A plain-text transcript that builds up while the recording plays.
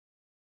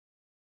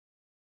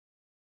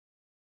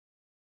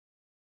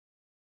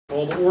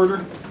Call to order.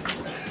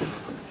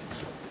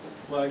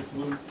 Flag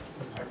salute.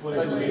 I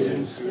pledge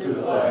allegiance to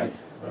the flag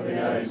of the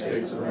United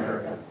States of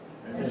America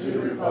and to the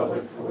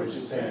republic for which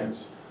it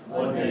stands,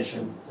 one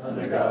nation,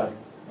 under God,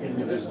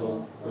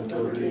 indivisible, with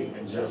liberty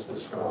and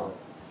justice for all.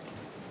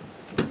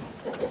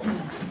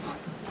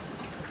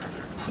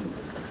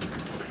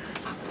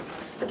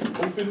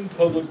 Open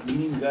Public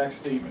Meetings Act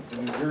statement.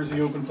 The New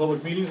Jersey Open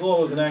Public Meetings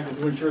Law is enacted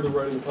to ensure the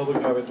right of the public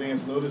to have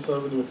advance notice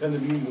of and to attend the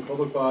meetings of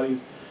public bodies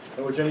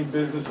at which any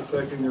business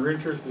affecting their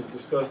interest is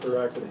discussed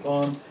or acted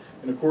upon.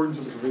 In accordance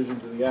with the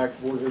provisions of the Act,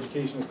 the Board of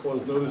Education has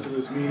caused notice of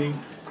this meeting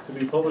to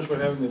be published by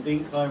having the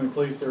date, time, and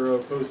place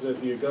thereof posted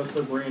at the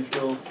Augusta,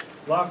 Branchville,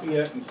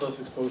 Lafayette, and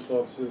Sussex post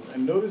offices,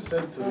 and notice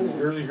sent to the New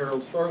Jersey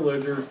Herald Star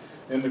Ledger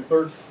and the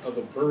clerk of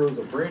the boroughs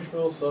of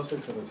Branchville,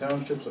 Sussex, and the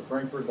townships of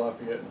Frankfort,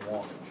 Lafayette, and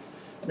Wantage.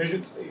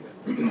 Mission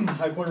statement.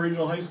 High Point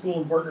Regional High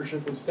School, in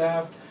partnership with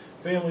staff,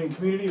 family, and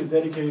community, is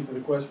dedicated to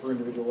the quest for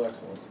individual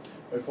excellence.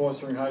 By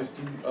fostering high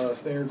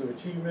standards of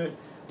achievement,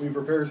 we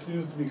prepare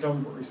students to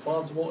become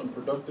responsible and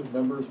productive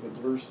members of a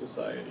diverse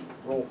society.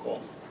 Roll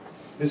call.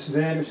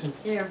 Mrs. Anderson.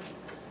 Here.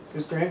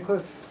 Mr.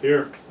 Ancliffe.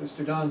 Here.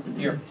 Mr. Dunn.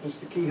 Here.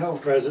 Mr. Kehoe.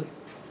 Present.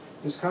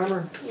 Ms.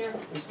 Comer. Here.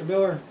 Mr.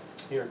 Miller.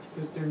 Here.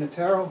 Mr.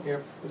 Notaro.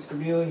 Here. Mr.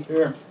 Mealy.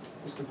 Here.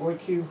 Mr.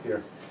 Boyque.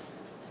 Here.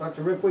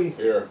 Dr. Ripley.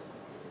 Here.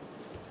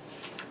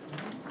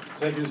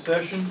 Executive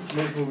session.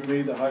 Motion will be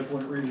made that High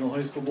Point Regional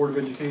High School Board of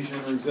Education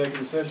enter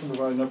executive session,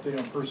 provide an update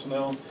on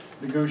personnel,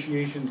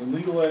 negotiations, and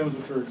legal items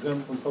which are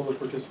exempt from public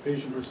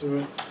participation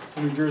pursuant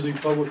to New Jersey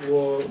Public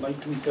Law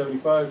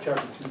 1975,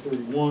 Chapter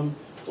 231,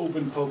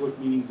 Open Public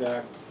Meetings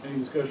Act. Any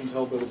discussions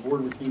held by the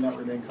board which need not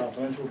remain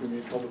confidential will be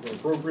made public when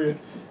appropriate.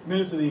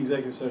 Minutes of the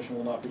executive session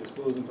will not be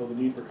disclosed until the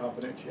need for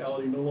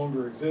confidentiality no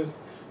longer exists.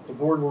 The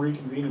board will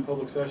reconvene in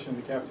public session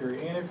in the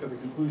cafeteria annex at the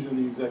conclusion of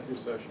the executive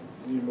session.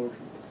 Need a motion?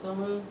 So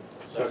moved.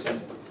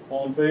 Second.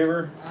 All in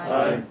favor?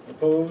 Aye.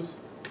 Opposed?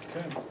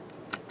 Okay.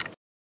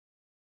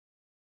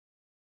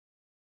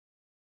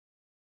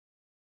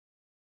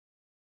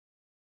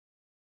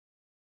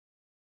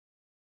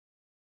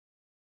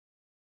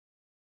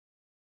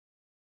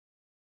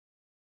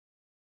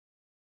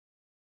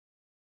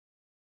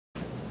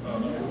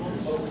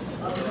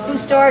 Who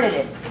started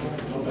it?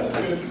 That's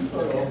good.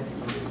 All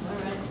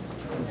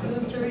right.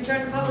 Move to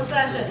return to public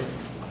session.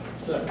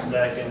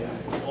 Second.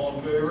 All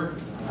in favor?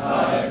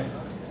 Aye.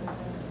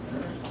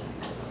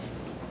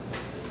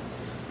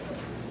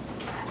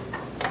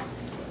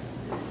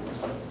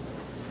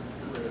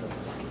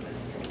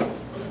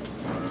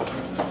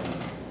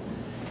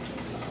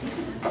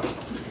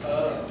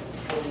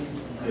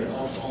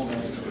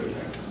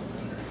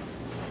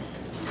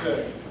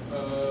 Okay,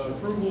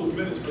 approval of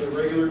minutes for the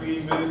regular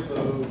meeting minutes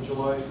of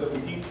July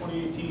 17,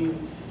 2018,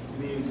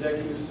 and the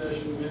executive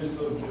session minutes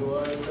of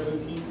July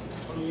 17,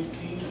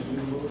 2018.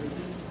 Any motion?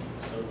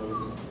 So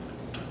moved.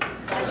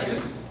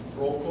 Second.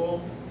 Roll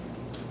call.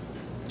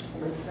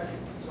 Wait a second.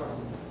 Sorry.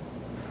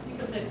 You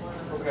can pick one.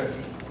 Okay.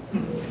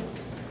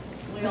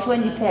 Which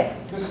one you pick?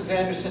 Mrs.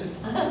 Anderson.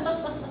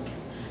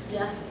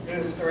 Yes.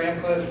 Mr.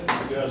 Ancliffe.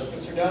 Yes.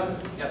 Mr. Dunn.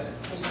 Yes.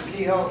 Mr.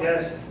 Kehoe.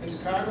 Yes. Ms.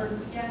 Comer.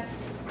 Yes.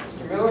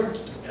 Mr. Miller.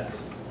 Yes.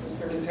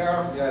 Mr.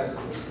 Notaro. Yes.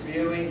 Mr.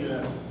 Mealy.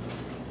 Yes.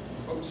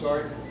 Oh,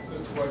 sorry.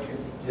 Mr. Boyque.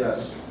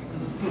 Yes.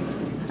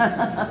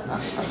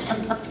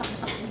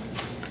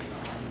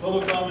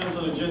 Public comments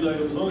on agenda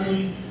items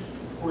only. In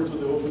accordance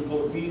with the Open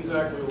Public Meetings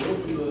Act, we will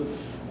open the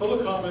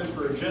public comments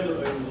for agenda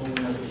items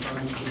only at this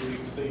time. Each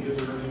person state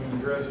his or her name and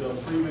address. You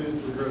have 3 minutes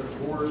to address the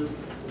board,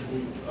 which will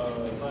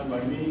be timed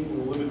by me. We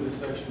will limit this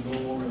section no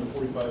longer than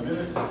 45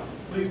 minutes.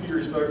 Please be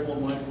respectful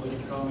and mindful that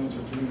your comments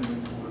are being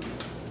recorded.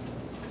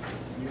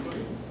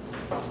 Anybody?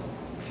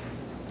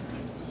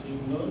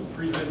 Seeing none.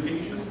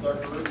 Presentations,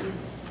 Dr. Ripley.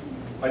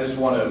 I just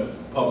want to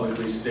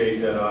publicly state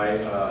that I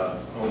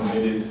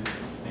omitted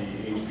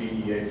the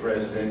HPRHS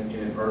president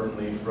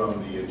inadvertently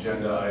from the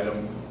agenda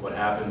item. What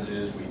happens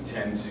is we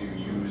tend to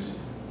use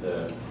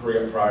the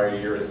prior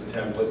year as a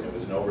template. It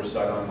was an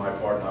oversight on my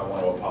part, and I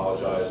want to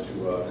apologize to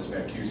Ms.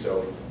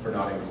 Mancuso for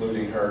not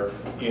including her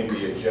in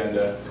the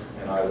agenda.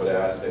 And I would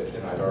ask that,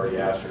 and I've already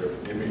asked her to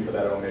forgive me for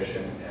that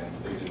omission,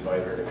 and please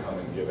invite her to come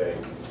and give a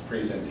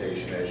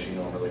presentation as she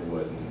normally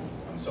would. And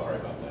I'm sorry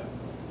about that.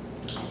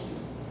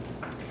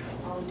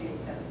 All be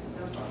accepted.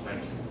 No problem.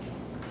 Thank you.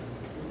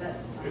 Is that?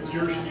 It's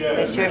your, yeah.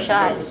 It's your you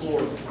shot. have the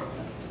floor.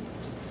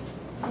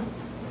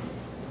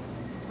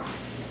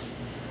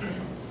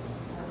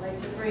 I'd like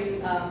to bring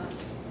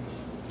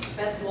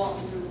Beth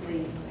Walton, who's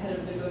the head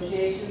of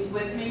negotiations,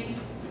 with me.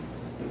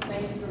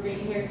 Thank you for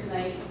being here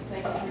tonight.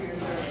 Thank you for your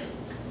service.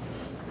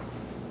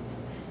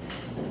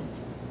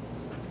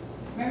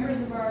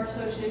 Members of our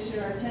association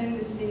are attending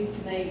this meeting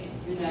tonight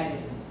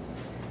united.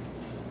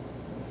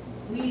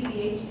 We, the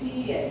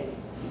HPEA,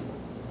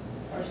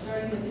 are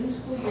starting the new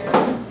school year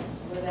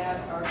without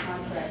our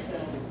contract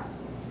settlement,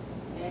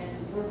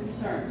 and we're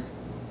concerned.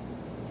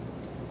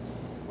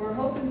 We're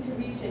hoping to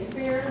reach a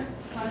fair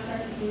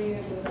contract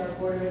agreement with our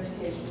Board of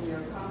Education. We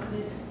are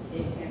confident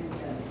it can be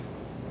done.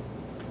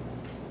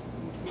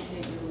 We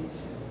appreciate your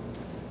leadership.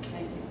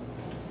 Thank you.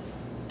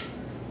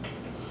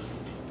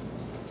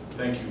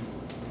 Thank you.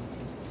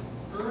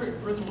 All right,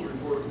 principal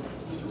report,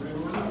 Mr.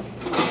 Raymond.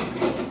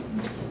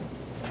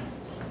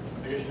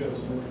 I guess you got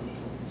some more.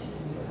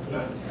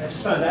 I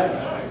just found that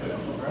out.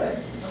 All right,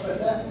 how about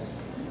that?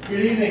 Good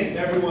evening,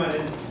 everyone,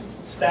 and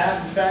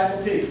staff and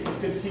faculty. It's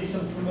good to see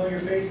some familiar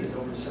faces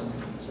over the summer.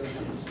 So it's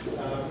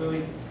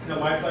really,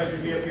 my pleasure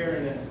to be up here,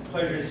 and a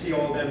pleasure to see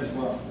all of them as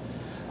well.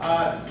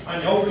 On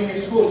the opening of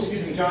school,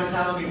 John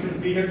Talamy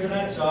couldn't be here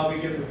tonight, so I'll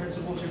be giving the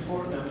principal's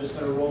report, and I'm just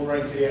going to roll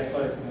right to the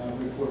athletic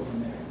report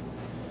from there.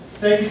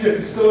 Thank you to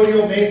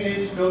custodial,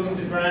 maintenance, buildings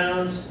and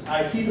grounds,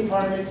 IT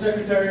department,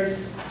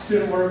 secretaries,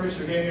 student workers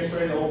for getting us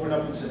ready to open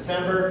up in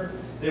September.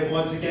 They've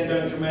once again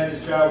done a tremendous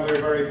job.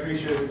 We're very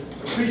appreciative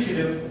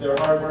of their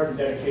hard work and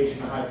dedication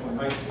to High Point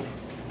High School.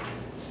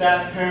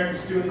 Staff,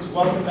 parents, students,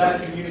 welcome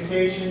back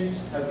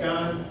communications have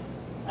gone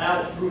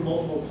out through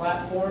multiple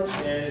platforms,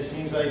 and it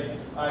seems like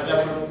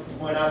that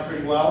went out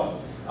pretty well.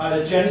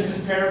 The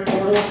Genesis Parent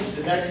Portal is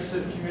a nexus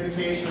of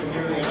communication, and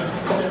nearly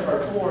 100% of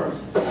our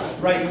forms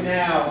right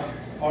now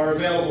are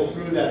available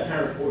through that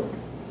parent portal.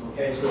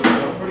 Okay, so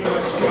pretty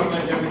much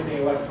streamlined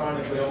everything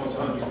electronically, almost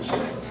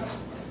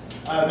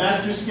 100%.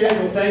 Master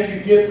schedule, thank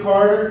you Gib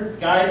Carter,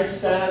 guidance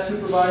staff,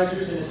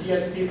 supervisors, and the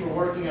CST for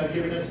working on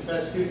giving us the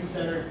best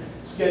student-centered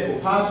schedule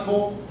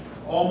possible.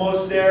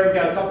 Almost there. We've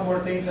got a couple more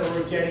things that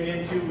we're getting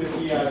into with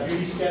the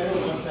duty schedule.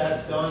 Once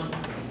that's done,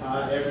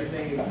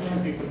 everything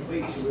should be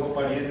complete, so we hope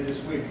by the end of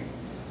this week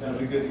that'll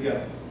be good to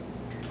go.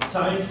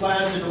 Science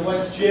labs in the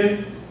West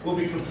Gym will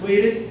be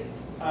completed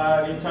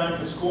in time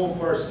for school and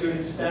for our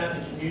students, staff,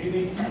 and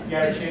community. If you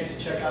had a chance to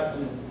check out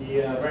the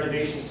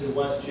renovations to the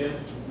West Gym,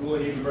 you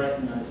wouldn't even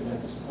recognize it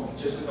at this point,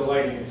 just with the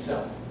lighting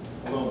itself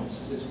alone.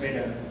 It's made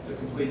a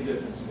complete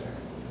difference there.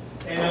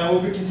 And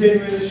we'll be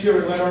continuing this year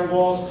with Let Our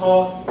Walls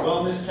Talk,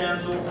 Wellness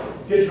Council,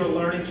 Digital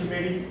Learning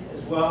Committee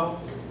as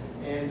well.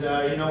 And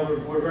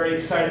we're very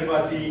excited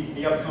about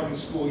the upcoming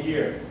school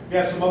year. We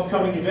have some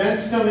upcoming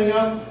events coming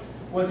up.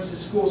 Once the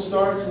school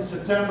starts in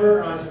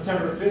September, on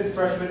September 5th,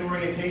 freshman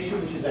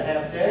orientation, which is a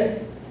half day.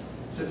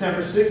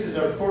 September 6th is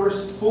our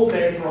first full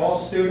day for all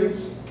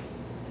students.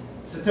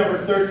 September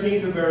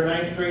 13th will be our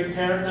 9th grade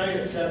parent night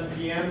at 7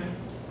 p.m.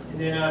 And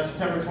then on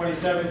September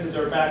 27th is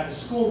our back to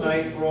school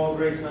night for all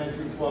grades 9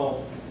 through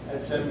 12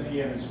 at 7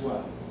 p.m. as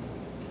well.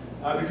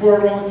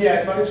 Before I roll into the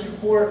athletics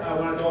report, I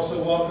wanted to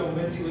also welcome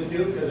Lindsay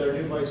LeDuc as our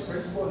new vice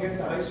principal here at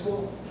the high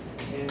school.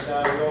 And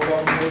you're all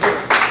welcome to her.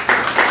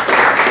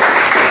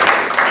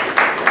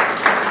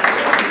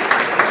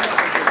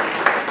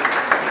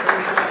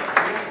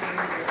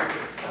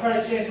 I've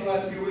had a chance the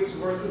last few weeks to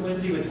work with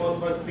Lindsay, with both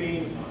of us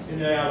being in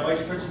the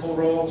vice principal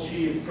roles.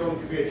 She is going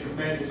to be a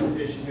tremendous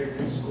addition here to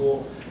the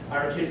school.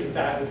 Our kids and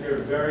faculty are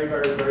very,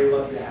 very, very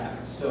lucky to have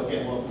her. So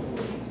again, welcome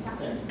aboard.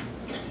 Thank you.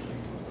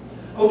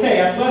 Okay,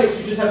 athletics,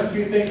 we just have a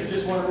few things I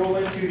just want to roll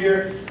into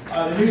here.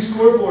 The new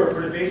scoreboard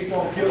for the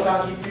baseball and field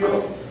hockey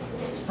field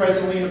is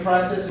presently in the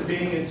process of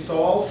being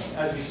installed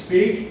as we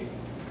speak.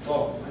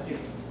 Well, I think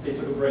they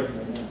took a break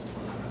right now.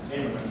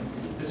 Anyway.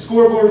 The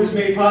scoreboard was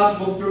made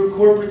possible through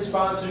corporate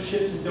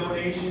sponsorships and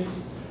donations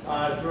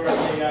through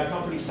the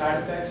company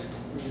Side Effects,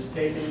 which has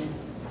taken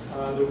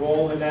the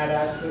role in that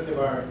aspect of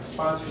our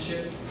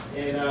sponsorship,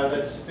 and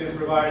that's been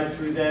provided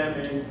through them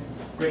and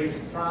raised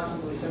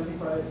approximately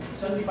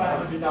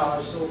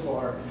 $7,500 so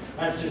far.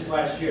 That's just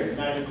last year, and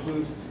that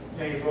includes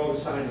paying for all the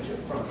signage up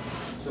front.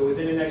 So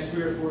within the next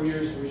 3 or 4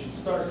 years, we should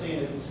start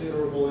seeing a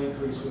considerable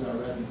increase with our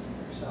revenue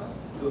here. So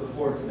we look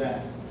forward to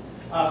that.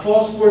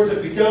 Fall sports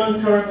have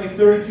begun. Currently,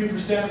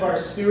 32% of our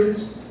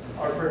students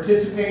are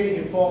participating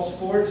in fall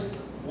sports,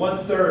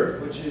 1/3,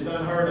 which is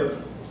unheard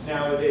of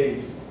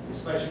nowadays,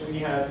 especially when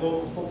you have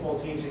local football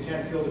teams who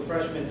can't field a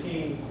freshman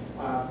team.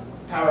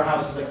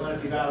 Powerhouses like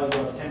Lenape Valley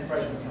will have 10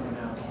 freshmen coming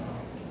out.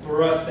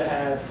 For us to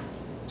have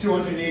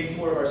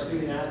 284 of our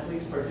student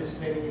athletes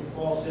participating in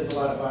fall says a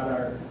lot about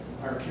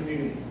our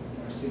community,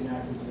 our student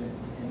athletes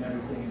and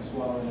everything as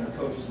well, and our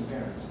coaches and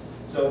parents.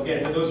 So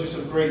again, those are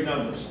some great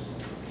numbers.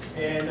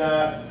 And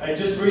I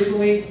just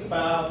recently,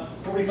 about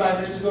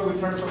 45 minutes ago,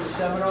 returned from a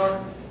seminar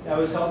that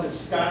was held at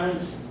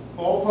Skylands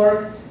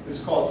Ballpark. It was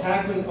called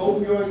Tackling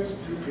Opioids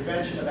Through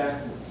Prevention of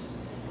Athletes.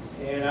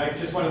 And I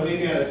just want to leave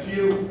you on a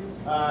few,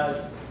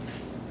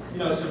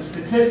 some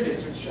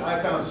statistics which I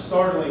found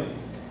startling.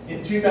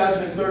 In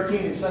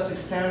 2013 in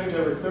Sussex County,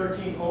 there were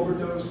 13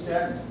 overdose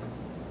deaths.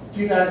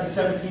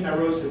 2017, I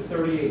rose to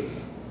 38.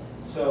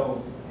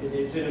 So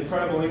it's an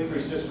incredible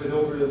increase just with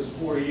over those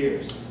 4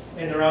 years.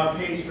 And they're on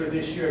pace for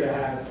this year to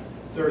have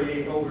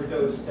 38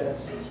 overdose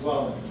deaths as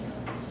well in the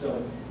county.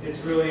 So it's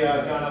really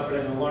gone up at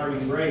an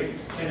alarming rate.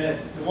 And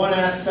the one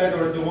aspect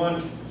or the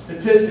one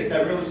statistic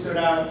that really stood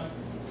out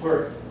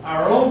for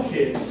our own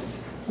kids,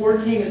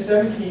 14 to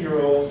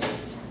 17-year-olds,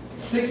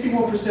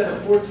 61%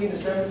 of 14 to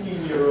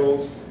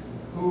 17-year-olds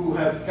who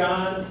have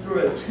gone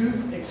through a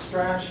tooth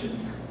extraction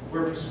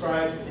were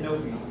prescribed an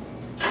opioid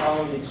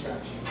following the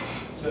extraction.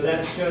 So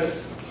that's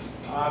just,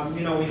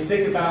 when you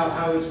think about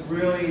how it's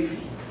really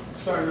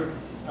starting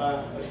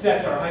to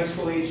affect our high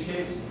school age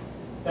kids,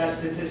 that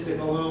statistic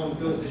alone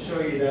goes to show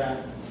you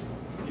that,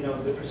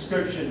 the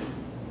prescription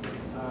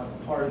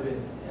part of it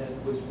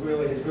has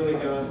really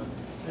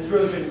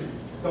been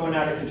going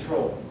out of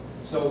control.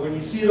 So when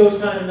you see those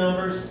kind of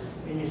numbers,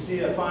 and you see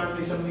that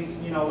finally some of these,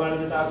 a lot of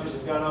the doctors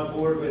have gone on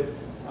board with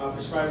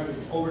prescribing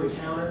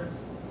over-the-counter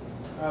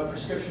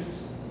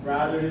prescriptions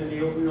rather than the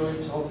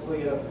opioids,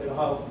 hopefully it'll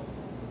help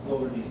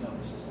lower these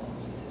numbers as well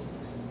as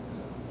statistics.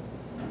 So,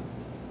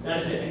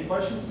 that is it. Any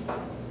questions?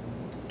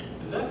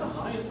 Is that the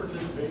highest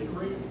participation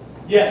rate?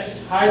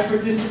 Yes, highest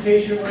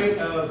participation rate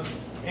of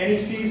any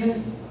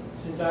season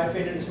since I've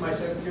been in. This is my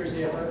 7th year as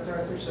the athletic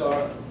director,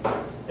 so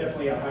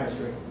definitely our highest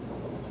rate.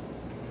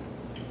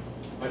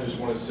 I just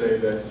want to say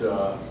that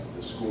the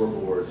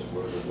scoreboards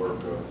were the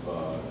work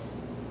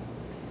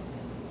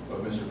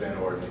of Mr. Van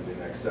Orden. He did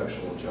an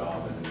exceptional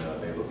job, and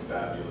they look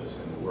fabulous.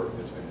 And the work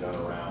that's been done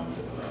around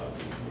the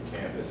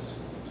campus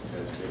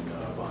has been,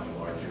 by and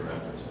large, your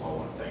efforts. So I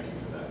want to thank you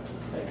for that.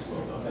 Thanks.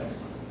 Well done. Thanks.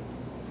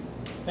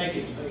 Thank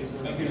you.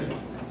 Thank you.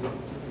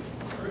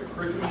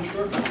 Curriculum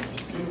instruction.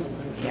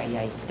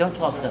 Yeah, don't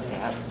talk so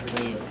fast,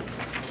 please.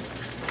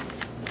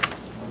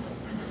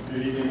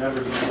 Good evening,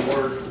 members of the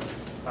board,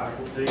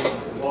 faculty.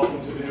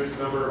 Welcome to the newest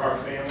member of our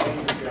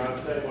family,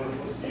 fiance.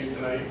 Wonderful to see you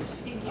tonight.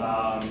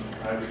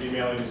 I was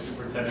emailing the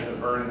superintendent of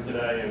Vernon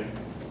today, and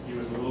he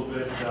was a little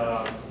bit,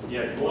 he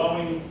had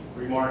glowing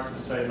remarks to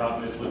say about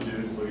Ms.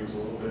 Ledoux, but he was a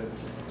little bit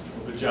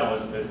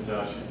jealous that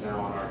she's now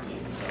on our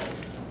team. So,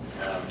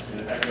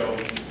 to echo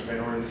Mr.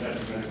 Van Orden's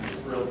sentiment, we're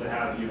thrilled to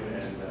have you.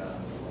 And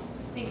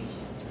Thank you.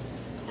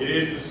 it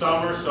is the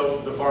summer, so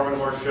the Farm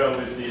and Horse Show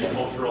is the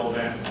cultural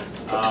event.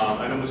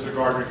 I know Mr.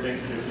 Gardner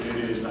thinks that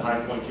it is the High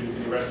Point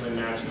Community Wrestling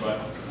match, but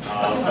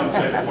some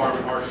say the Farm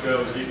and Horse Show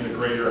is even a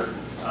greater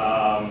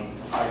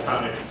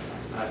iconic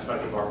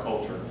aspect of our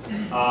culture.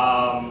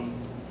 I'm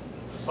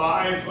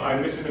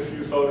missing a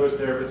few photos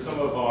there, but some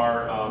of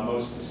our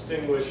most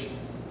distinguished,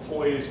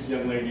 poised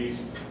young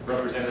ladies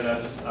represented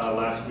us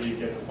last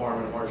week at the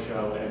Farm and Horse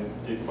Show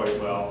and did quite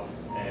well,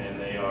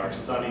 and they are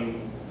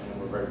stunning.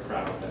 Very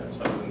proud of them.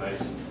 So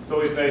it's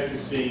always nice to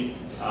see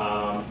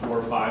 4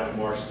 or 5 of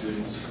our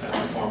students at the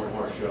Farm and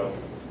Horse Show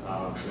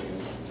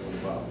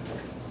doing well.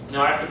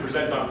 Now I have to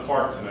present on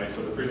park tonight,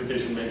 so the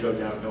presentation may go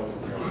downhill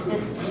from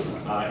here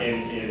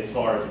in as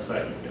far as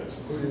excitement goes.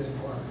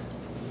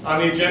 On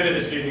the agenda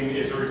this evening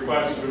is a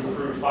request to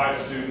approve 5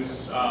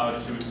 students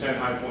to attend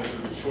High Point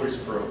through the Choice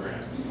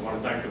Program. I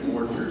want to thank the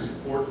board for your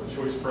support of the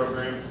Choice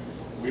Program.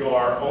 We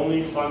are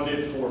only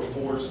funded for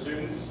 4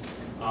 students.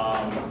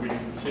 We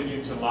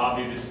continue to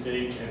lobby the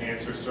state and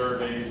answer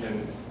surveys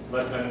and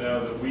let them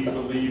know that we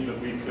believe that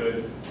we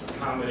could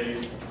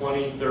accommodate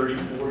 20, 30,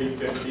 40,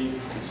 50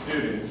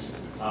 students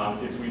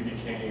if we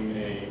became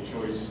a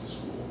choice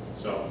school.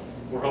 So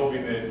we're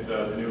hoping that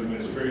the new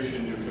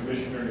administration, new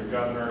commissioner, new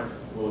governor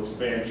will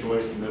expand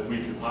choice and that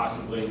we could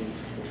possibly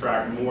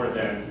attract more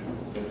than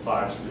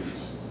 5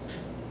 students.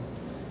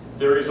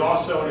 There is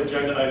also an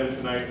agenda item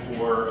tonight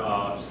for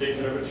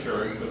statement of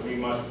insurance that we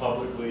must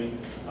publicly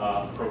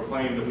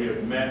proclaim that we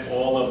have met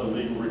all of the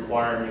legal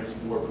requirements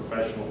for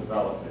professional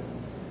development.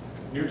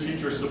 New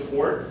teacher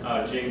support,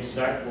 James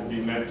Seck will be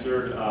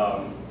mentored.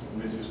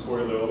 Mrs.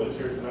 Corey Lowe is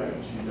here tonight,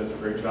 and she does a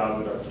great job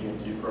with our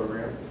TNT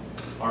program.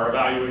 Our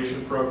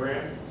evaluation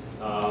program,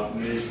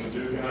 Ms.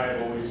 Ledoux and I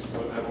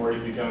have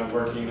already begun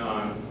working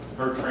on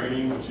her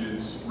training, which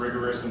is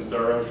rigorous and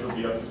thorough. She'll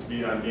be up to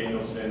speed on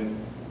Danielson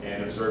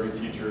and observing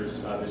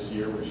teachers this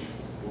year, which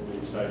will be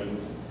exciting.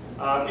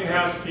 In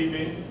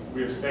housekeeping,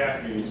 we have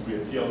staff meetings, we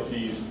have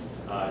PLCs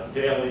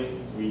daily,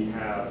 we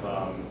have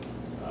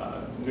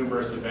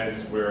numerous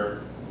events where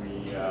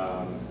we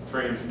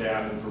train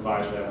staff and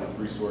provide them with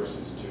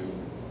resources to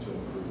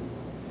improve.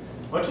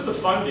 Much of the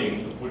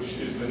funding, which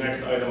is the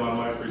next item on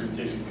my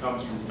presentation,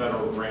 comes from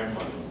federal grant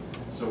funding.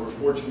 So we're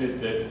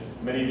fortunate that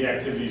many of the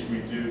activities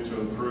we do to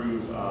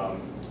improve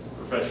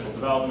professional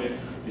development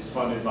is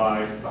funded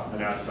by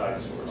an outside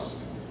source.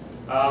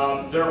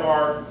 There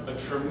are a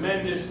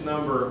tremendous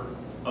number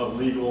of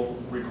legal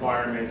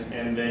requirements,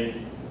 and they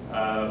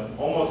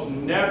almost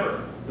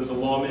never does a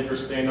lawmaker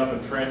stand up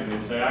in training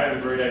and say, I have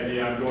a great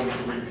idea, I'm going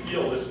to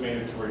repeal this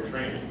mandatory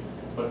training.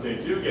 But they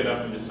do get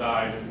up and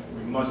decide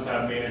we must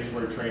have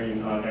mandatory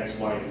training on X,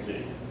 Y, and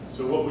Z.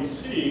 So what we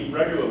see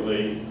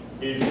regularly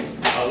is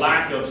a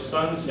lack of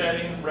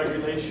sunsetting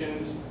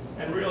regulations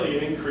and really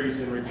an increase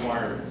in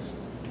requirements.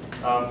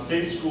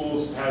 Safe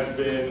Schools has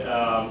been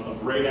a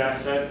great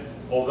asset,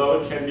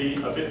 although it can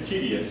be a bit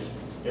tedious.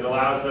 It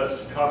allows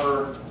us to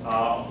cover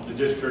the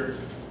district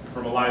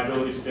from a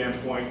liability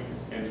standpoint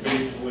and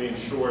faithfully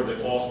ensure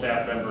that all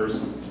staff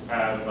members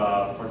have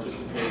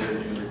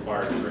participated in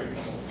required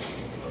trainings.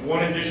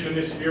 One addition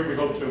this year we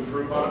hope to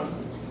improve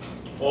on: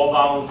 all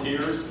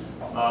volunteers,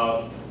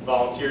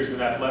 volunteers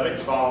in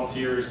athletics,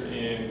 volunteers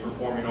in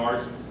performing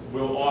arts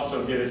will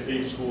also get a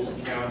Safe Schools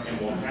account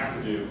and will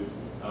have to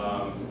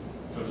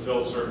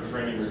fulfill certain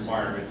training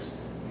requirements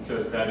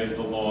because that is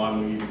the law,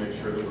 and we need to make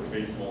sure that we're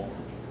faithful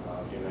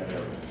in that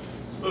area.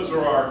 So those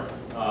are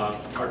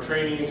our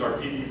trainings, our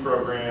PD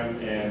program,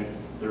 and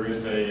there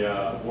is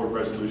a board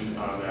resolution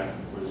on that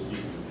for this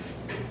evening.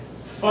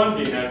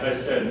 Funding, as I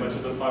said, much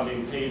of the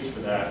funding pays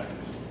for that.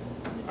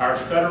 Our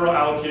federal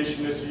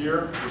allocation this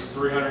year was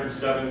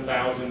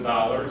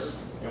 $307,000,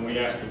 and we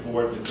asked the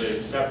board that they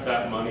accept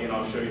that money, and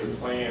I'll show you the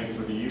plan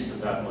for the use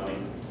of that money.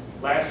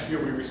 Last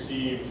year we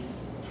received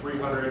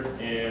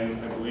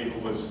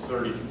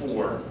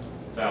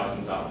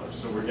 $334,000.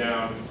 So we're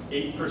down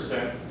 8%,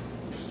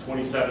 which is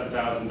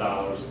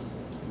 $27,000,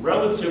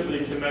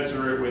 relatively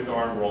commensurate with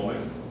our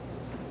enrollment.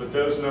 But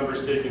those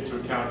numbers take into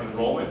account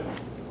enrollment,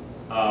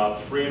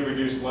 free and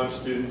reduced lunch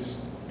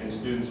students, and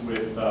students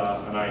with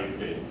an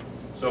IEP.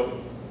 So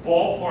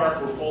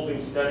ballpark, we're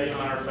holding steady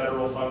on our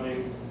federal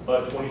funding,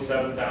 but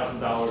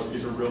 $27,000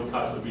 is a real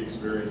cut that we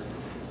experienced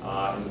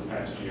in the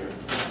past year.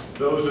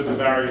 Those are the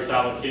various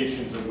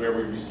allocations of where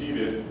we receive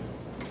it,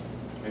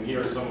 and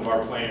here are some of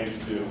our plans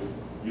to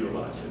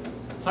utilize it.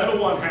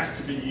 Title I has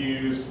to be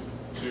used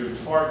to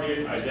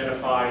target,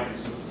 identify, and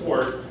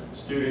support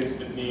students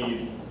that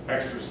need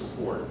extra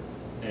support.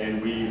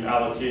 And we've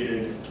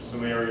allocated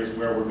some areas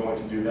where we're going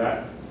to do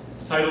that.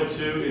 Title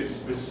II is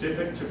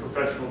specific to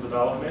professional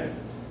development,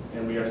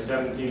 and we have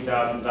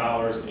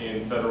 $17,000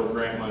 in federal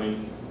grant money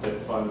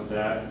that funds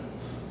that.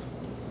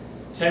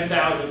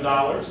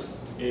 $10,000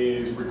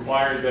 is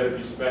required that it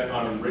be spent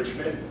on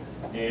enrichment,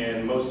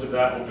 and most of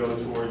that will go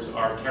towards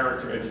our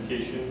character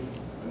education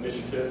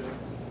initiative.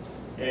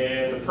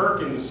 And the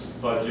Perkins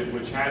budget,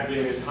 which had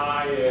been as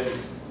high as,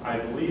 I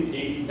believe,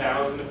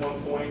 $80,000 at one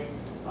point,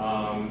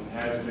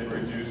 has been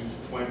reduced to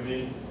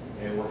 20,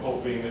 and we're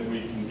hoping that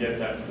we can get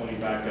that 20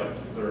 back up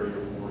to 30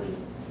 or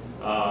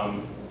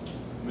 40.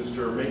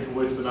 Mr.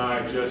 Minkowitz and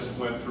I just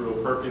went through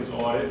a Perkins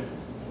audit,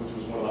 which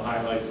was one of the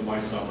highlights of my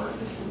summer.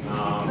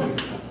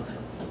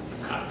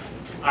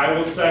 I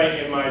will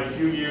say in my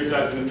few years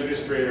as an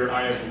administrator,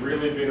 I have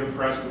really been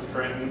impressed with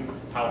Trenton,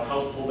 how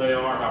helpful they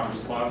are, how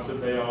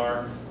responsive they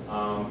are.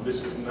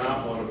 This was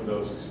not one of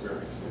those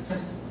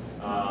experiences.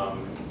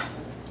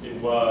 It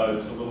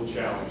was a little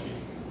challenging.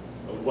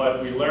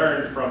 What we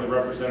learned from the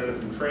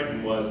representative from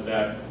Trenton was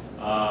that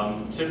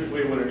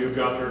typically when a new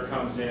governor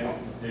comes in,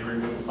 they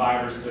remove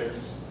 5 or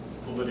 6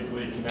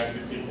 politically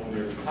connected people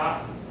near the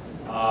top.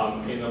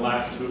 In the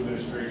last 2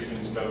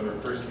 administrations, Governor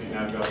Christie and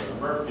now Governor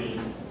Murphy,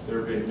 there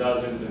have been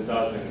dozens and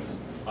dozens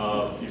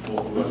of people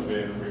who have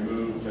been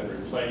removed and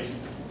replaced,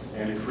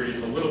 and it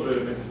creates a little bit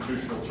of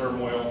institutional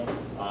turmoil.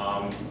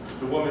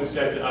 The woman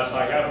said to us,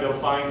 I have no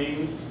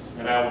findings,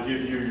 and I will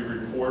give you your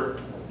report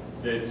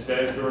that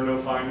says there are no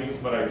findings,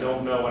 but I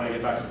don't know when I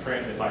get back to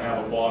Trenton if I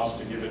have a boss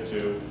to give it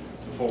to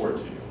forward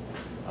to you.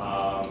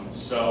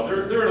 So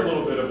they're in a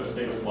little bit of a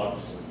state of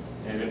flux,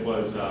 and it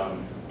was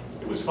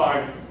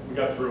fine. We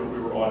got through it, we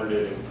were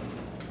audited,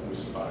 and we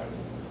survived.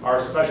 Our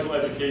special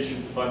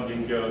education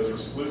funding goes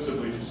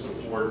exclusively to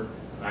support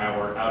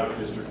our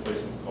out-of-district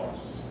placement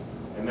costs,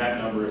 and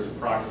that number is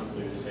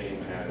approximately the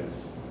same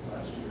as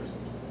last year's.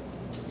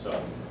 So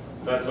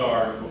that's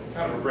our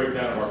kind of a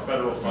breakdown of our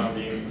federal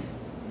funding,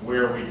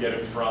 where we get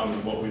it from,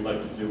 and what we'd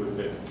like to do with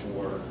it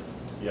for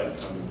the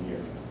upcoming year.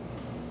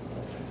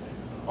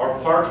 Our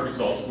park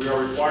results. We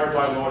are required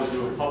by law to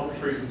do a public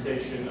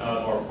presentation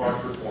of our park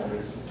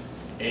performance,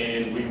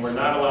 and we were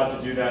not allowed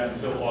to do that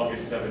until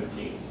August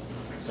 17th.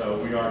 So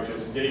we are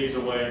just days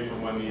away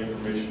from when the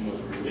information was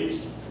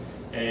released,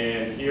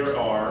 and here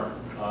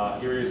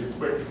is a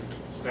quick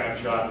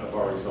snapshot of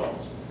our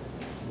results.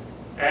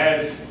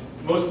 As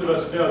most of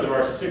us know, there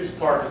are 6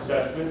 park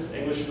assessments: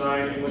 English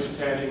 9, English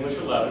 10, English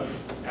 11,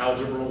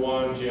 Algebra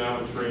 1,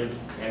 Geometry,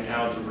 and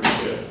Algebra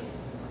 2.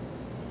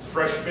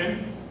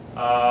 Freshmen,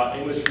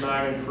 English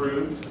 9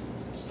 improved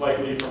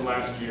slightly from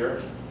last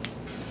year.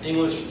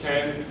 English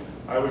 10,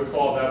 I would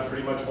call that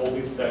pretty much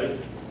holding steady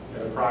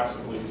at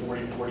approximately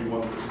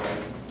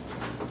 40–41%.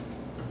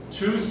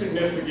 2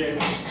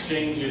 significant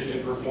changes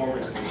in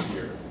performance this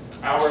year.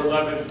 Our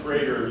 11th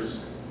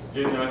graders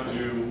did not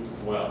do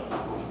well.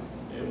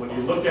 And when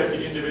you look at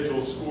the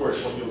individual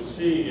scores, what you'll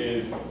see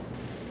is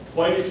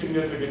quite a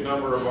significant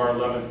number of our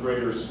 11th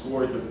graders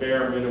scored the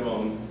bare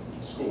minimum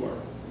score.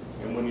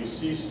 And when you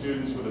see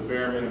students with a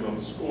bare minimum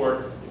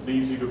score, it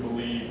leads you to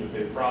believe that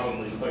they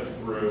probably clicked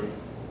through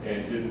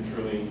and didn't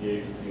truly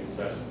engage with the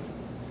assessment.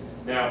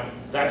 Now,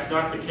 that's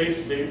not the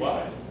case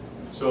statewide.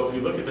 So if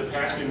you look at the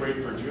passing rate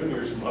for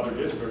juniors from other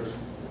districts,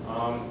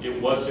 it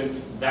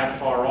wasn't that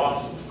far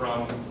off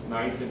from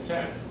 9th and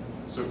 10th.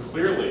 So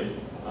clearly,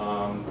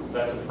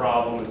 that's a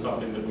problem and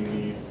something that we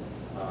need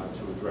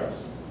to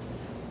address.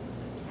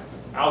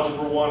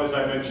 Algebra 1, as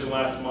I mentioned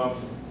last month,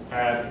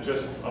 had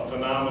just a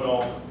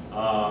phenomenal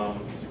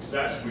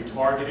success. We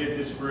targeted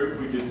this group.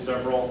 We did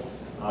several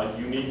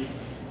unique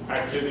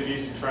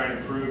activities to try and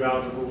improve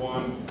Algebra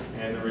 1,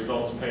 and the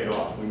results paid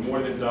off. We more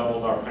than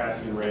doubled our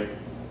passing rate.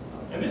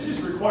 And this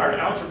is required.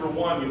 Algebra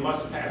 1, you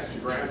must pass to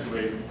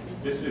graduate.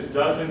 This is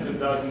dozens and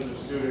dozens of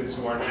students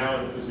who are now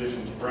in a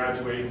position to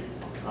graduate,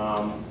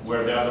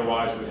 where they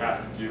otherwise would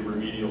have to do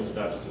remedial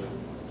steps to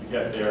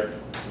get there,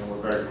 and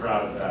we're very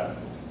proud of that.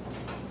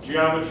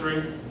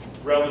 Geometry,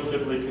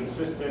 relatively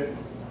consistent,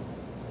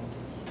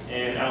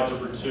 and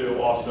Algebra 2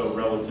 also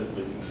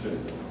relatively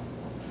consistent.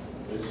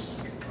 This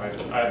I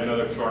have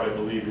another chart I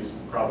believe is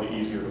probably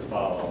easier to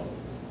follow.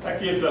 That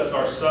gives us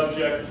our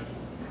subject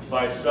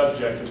by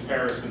subject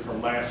comparison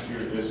from last year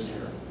to this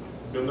year.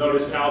 You'll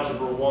notice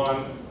Algebra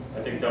 1,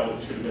 I think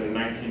that should have been a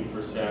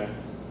 19%,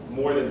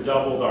 more than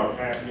doubled our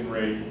passing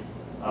rate.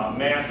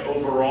 Math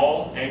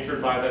overall,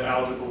 anchored by that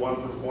Algebra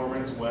 1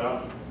 performance, went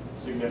up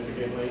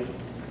significantly.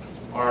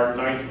 Our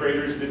 9th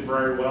graders did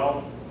very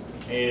well,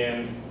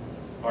 and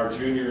our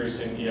juniors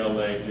in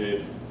ELA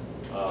did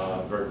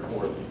very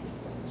poorly.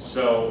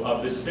 So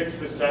of the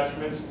 6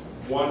 assessments,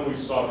 1 we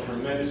saw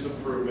tremendous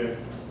improvement,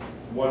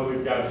 1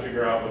 we've got to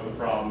figure out what the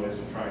problem is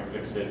and try and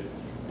fix it.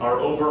 Our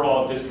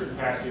overall district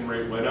passing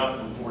rate went up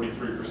from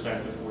 43%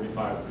 to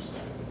 45%.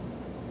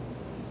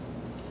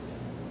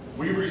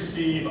 We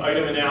receive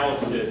item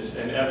analysis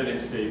and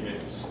evidence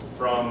statements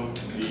from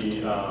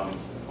the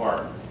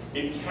park.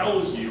 It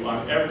tells you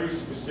on every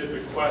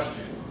specific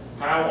question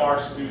how our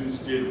students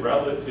did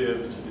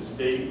relative to the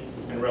state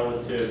and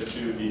relative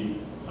to the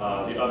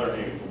other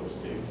handful of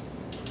states.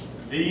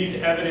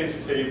 These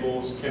evidence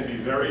tables can be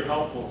very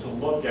helpful to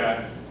look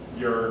at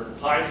your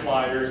high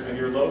flyers and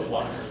your low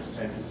flyers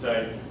and to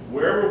say,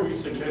 where were we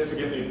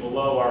significantly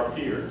below our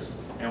peers?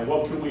 And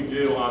what can we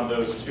do on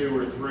those 2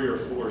 or 3 or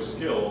 4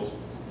 skills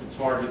to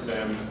target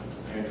them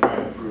and try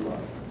and improve on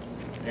them?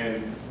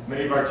 And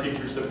many of our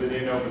teachers have been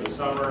in over the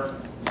summer.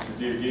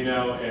 Mr.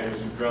 Diodino and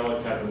Mr.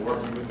 Drellick have been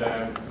working with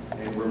them,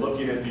 and we're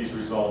looking at these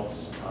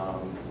results.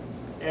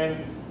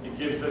 And it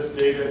gives us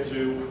data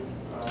to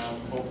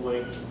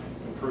hopefully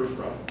improve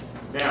from.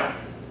 Now,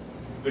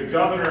 the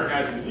governor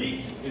has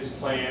leaked his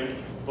plan,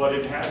 but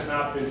it has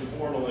not been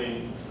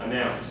formally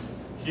announced.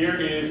 Here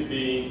is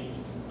the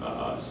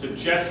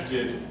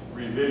suggested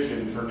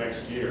revision for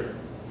next year.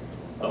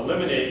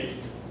 Eliminate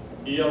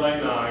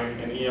ELA 9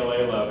 and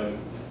ELA 11,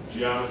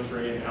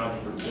 geometry and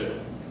algebra 2.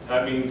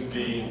 That means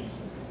the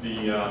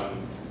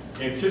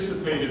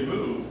anticipated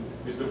move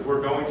is that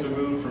we're going to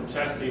move from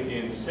testing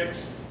in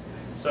 6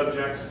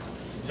 subjects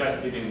to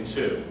testing in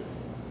 2.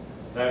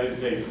 That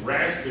is a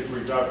drastic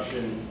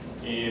reduction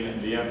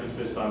in the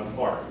emphasis on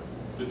PARC.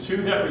 The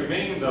 2 that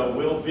remain, though,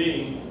 will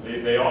be,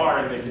 they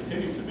are and they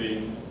continue to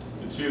be,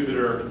 the 2 that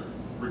are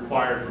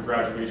required for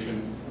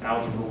graduation,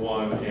 Algebra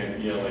 1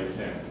 and ELA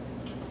 10.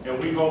 And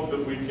we hope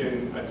that we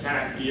can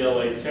attack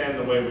ELA 10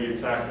 the way we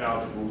attacked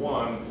Algebra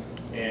 1,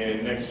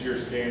 and next year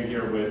stand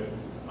here with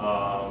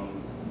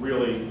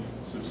really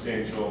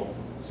substantial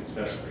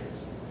success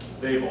rates.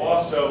 They've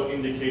also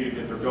indicated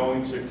that they're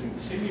going to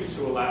continue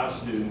to allow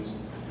students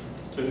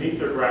to meet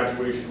their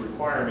graduation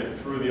requirement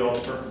through the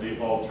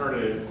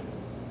alternate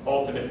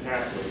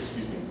pathways,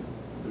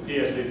 the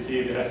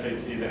PSAT, the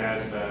SAT, the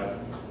ASVAB,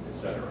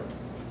 etc.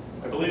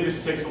 I believe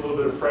this takes a little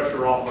bit of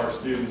pressure off our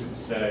students to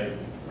say,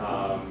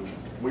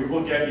 we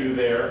will get you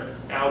there,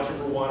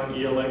 Algebra 1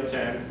 and ELA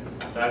 10,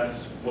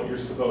 that's what you're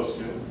supposed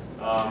to,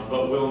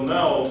 but we'll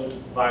know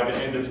by the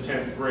end of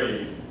 10th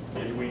grade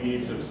if we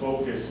need to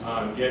focus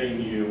on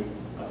getting you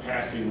a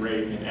passing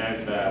rate in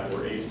ASVAB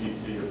or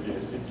ACT or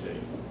PSAT.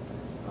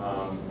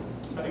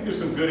 I think there's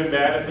some good and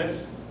bad in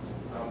this.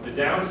 The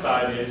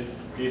downside is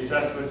the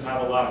assessments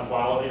have a lot of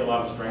quality, a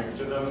lot of strength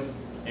to them,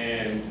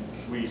 and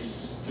we, to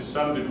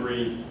some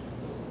degree,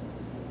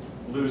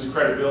 lose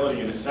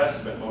credibility in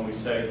assessment when we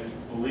say,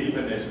 believe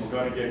in this, we're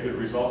going to get good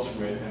results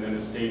from it, and then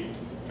the state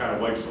kind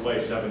of wipes away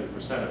 70%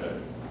 of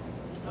it.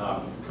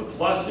 The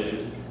plus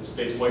is the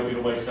state's wiping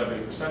away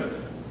 70% of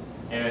it.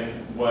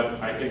 And what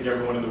I think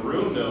everyone in the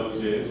room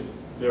knows is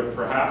there are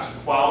perhaps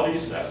quality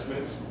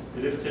assessments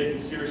that, if taken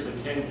seriously,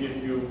 can give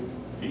you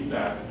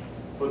feedback,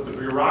 but the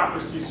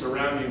bureaucracy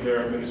surrounding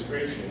their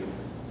administration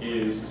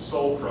is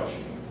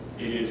soul-crushing.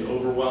 It is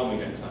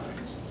overwhelming at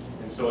times.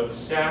 And so it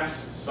saps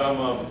some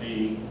of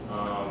the,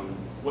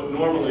 what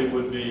normally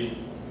would be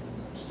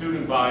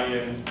student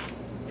buy-in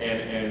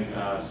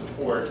and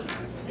support.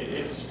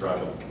 It's a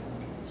struggle.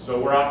 So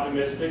we're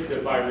optimistic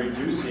that by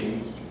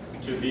reducing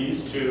to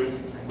these 2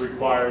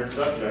 required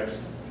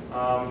subjects,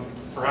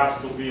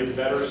 perhaps there'll be a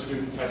better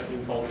student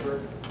testing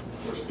culture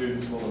where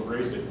students will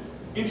embrace it.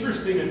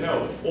 Interesting to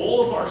note,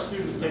 all of our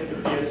students take the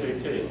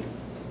PSAT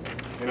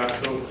in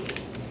October.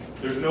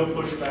 There's no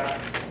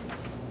pushback.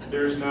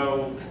 There's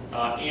no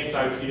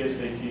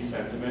anti-PSAT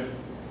sentiment.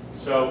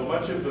 So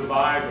much of the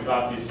vibe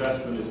about the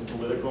assessment is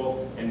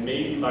political, and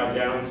maybe by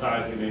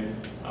downsizing it,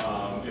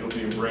 it'll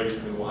be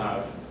embraced and we'll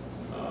have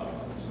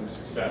some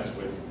success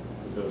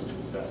with those 2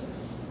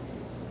 assessments.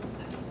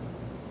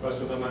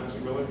 Questions on that,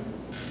 Mr. Miller?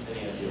 Any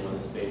idea when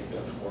the state's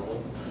going to formally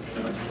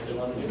announce what they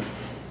want to do?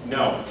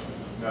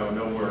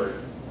 No word.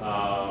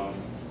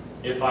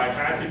 If I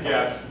had to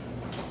guess,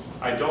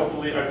 I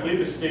believe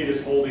the state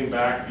is holding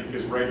back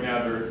because right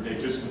now they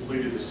just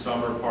completed the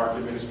summer park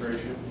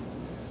administration.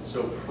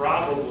 So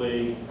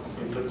probably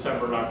in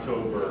September and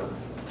October,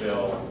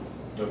 they'll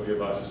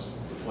give us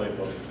the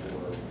playbook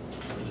for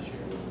this year.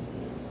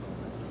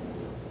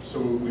 So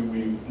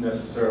we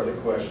necessarily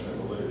question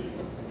the validity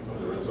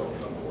of the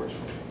results,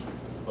 unfortunately.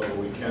 But what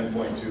we can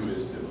point to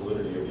is the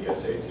validity of the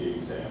SAT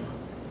exam,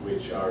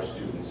 which our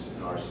students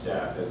and our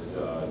staff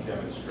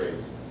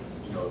demonstrates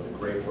the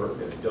great work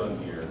that's done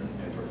here.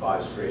 And for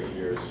 5 straight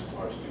years,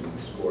 our student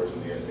scores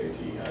in the SAT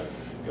have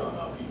gone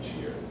up each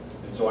year.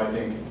 And so I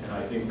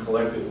think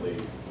collectively,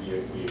 we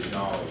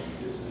acknowledge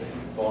this is a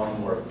far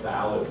more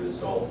valid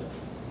result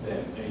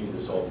than any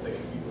results that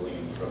can be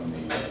gleaned from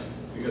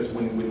because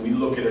when we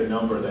look at a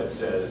number that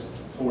says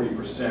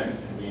 40%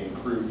 and we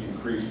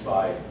increased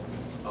by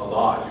a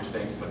lot, you're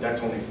saying, but that's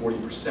only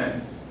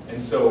 40%.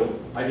 And so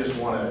I just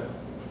want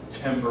to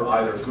temper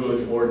either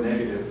good or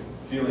negative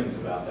feelings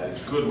about that.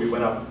 It's good we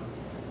went up,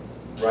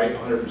 right,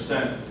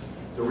 100%.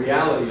 The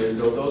reality is,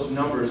 though, those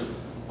numbers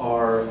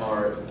are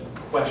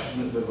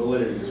questionable, the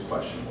validity is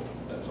questionable,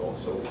 that's all.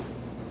 So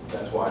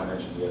that's why I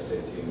mentioned the SAT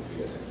and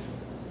the PSAT.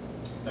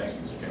 Thank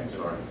you, Mr. King,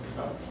 sorry.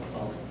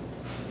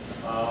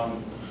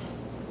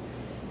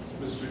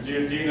 Mr.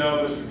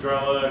 Diodino, Mr.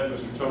 Drella,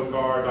 Mr.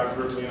 Tokar,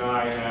 Dr. Ripley, and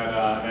I had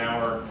an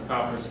hour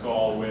conference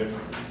call with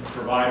a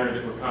provider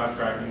that we're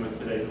contracting with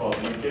today called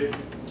Linkit.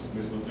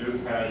 Ms.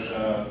 LeDuc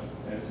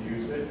has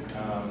used it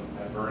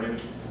at Vernon.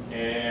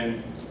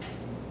 And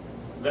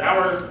the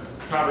hour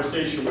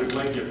conversation with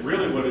Linkit,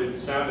 really what it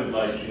sounded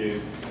like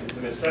is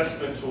an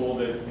assessment tool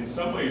that in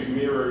some ways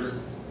mirrors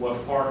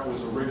what Park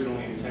was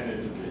originally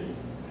intended to be.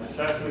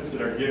 Assessments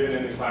that are given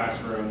in the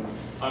classroom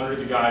under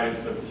the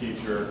guidance of a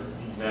teacher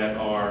that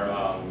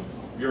are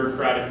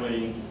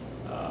bureaucratically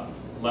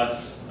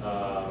less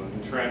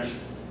entrenched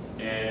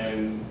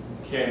and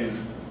can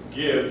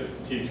give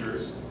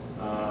teachers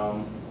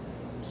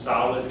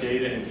solid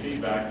data and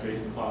feedback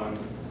based upon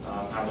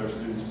how their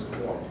students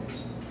perform.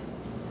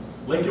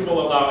 Lincoln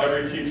will allow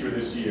every teacher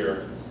this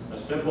year a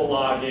simple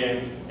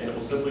login, and it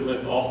will simply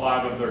list all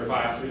 5 of their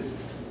classes.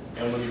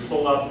 And when you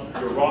pull up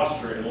your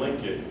roster and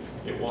link it,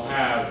 it will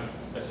have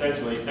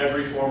essentially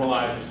every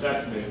formalized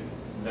assessment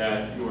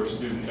that your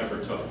student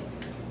ever took.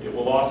 It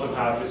will also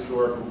have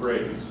historical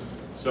grades.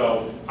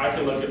 So I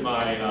can look at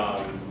my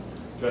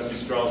Jesse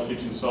Strauss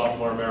teaching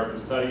sophomore American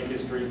Study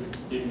history.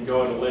 You can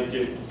go into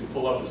Linkit, you can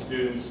pull up the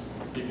students,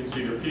 you can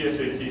see their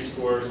PSAT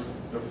scores,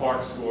 their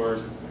Park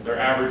scores, their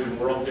average in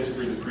world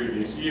history the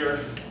previous year,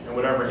 and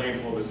whatever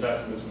handful of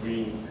assessments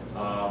we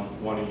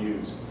want to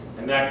use.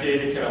 And that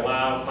data can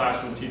allow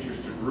classroom teachers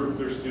to group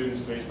their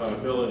students based on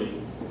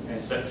ability and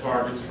set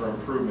targets for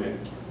improvement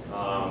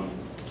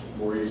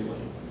more easily.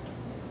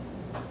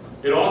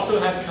 It also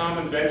has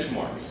common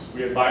benchmarks.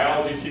 We have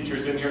biology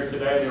teachers in here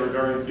today. They were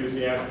very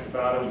enthusiastic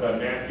about it. We've got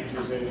math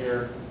teachers in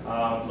here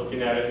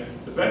looking at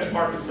it. The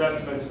benchmark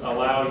assessments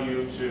allow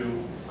you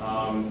to,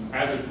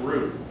 as a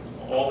group,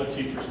 all the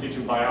teachers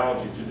teaching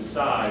biology to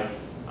decide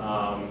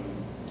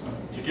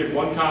to give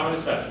one common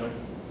assessment,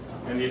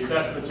 and the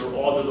assessments are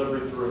all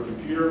delivered through a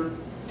computer.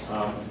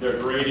 They're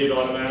graded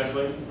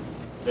automatically.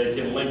 They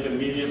can link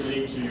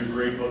immediately to your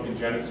gradebook in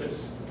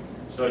Genesis.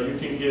 So you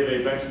can give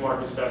a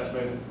benchmark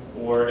assessment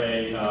or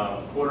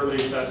a quarterly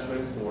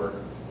assessment or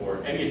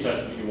any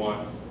assessment you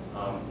want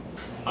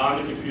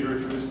on the computer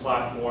through this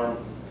platform.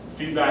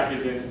 Feedback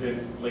is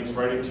instant, links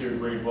right into your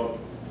gradebook.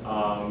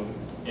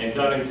 And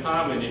done in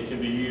common, it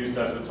can be used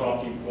as a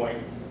talking point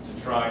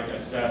to try and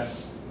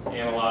assess,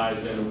 analyze,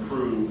 and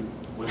improve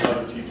with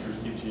other teachers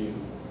teaching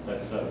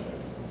that subject.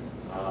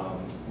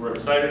 We're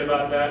excited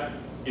about that.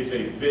 It's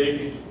a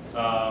big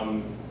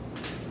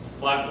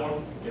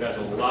platform. It has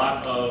a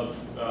lot of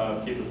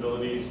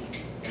capabilities,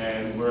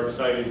 and we're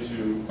excited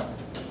to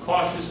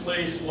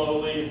cautiously,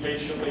 slowly,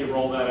 patiently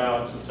roll that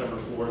out September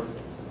 4th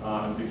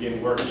and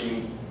begin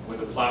working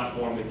with a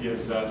platform that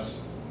gives us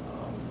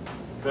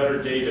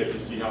better data to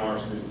see how our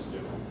students do.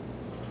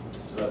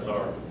 So that's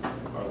our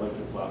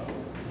LinkedIn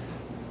platform.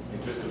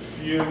 And just a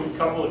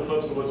couple of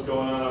clips of what's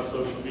going on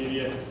social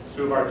media.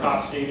 2 of our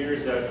top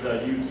seniors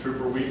at Youth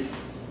Trooper Week,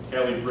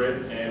 Kelly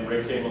Britt and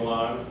Ray K.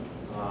 Milan.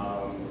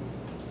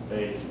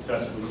 They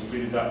successfully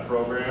completed that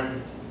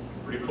program.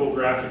 Pretty cool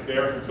graphic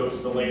there from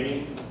Coach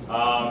Delaney.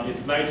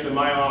 It's nice in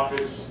my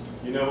office.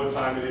 You know what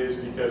time it is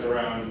because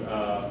around,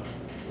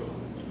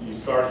 you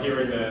start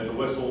hearing the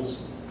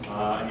whistles.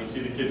 And you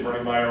see the kids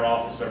running by our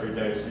office every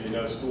day, so you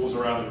know school's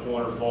around the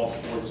corner, fall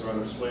sports are on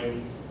their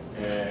swing,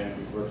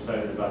 and we're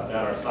excited about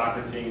that. Our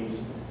soccer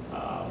teams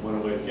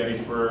went away to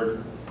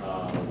Gettysburg,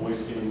 the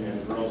boys team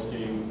and the girls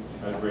team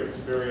had a great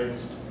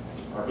experience.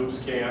 Our hoops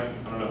camp,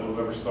 I don't know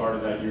whoever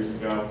started that years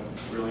ago,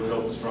 really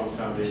built a strong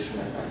foundation.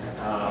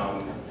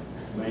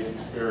 Nice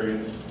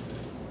experience.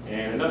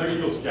 And another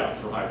Eagle Scout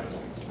for High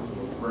Point. So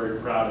we're very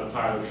proud of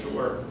Tyler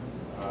Shore.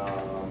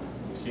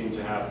 We seem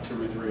to have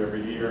 2 or 3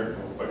 every year,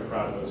 and we're quite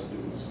proud of those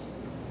students.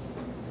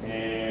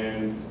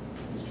 And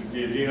Mr.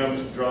 Diodino,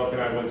 Mr. Drellick,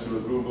 and I went to a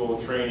Google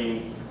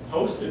training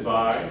hosted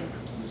by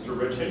Mr.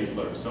 Rich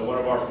Hazler. So one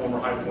of our former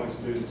High Point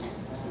students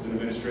is an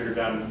administrator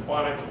down in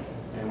Quantick,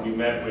 and we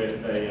met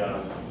with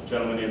a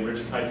gentleman named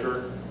Rich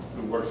Kiker,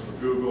 who works for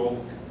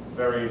Google.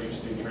 Very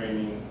interesting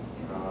training.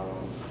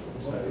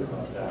 Excited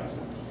about that.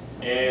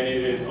 And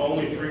it is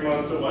only 3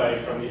 months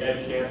away from the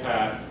Ed Camp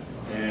hat.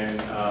 And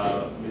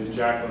Ms.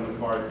 Jacqueline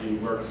McCarthy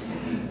works,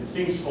 it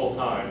seems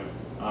full-time,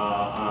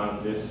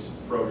 on this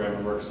program,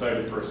 and we're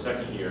excited for a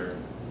 2nd year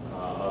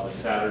of a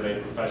Saturday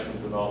professional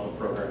development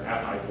program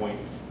at High Point.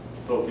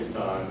 focused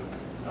on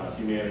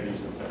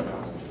humanities and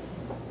technology.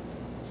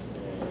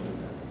 And I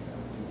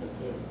think that's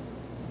it.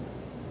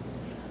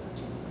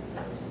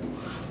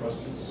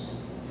 Questions?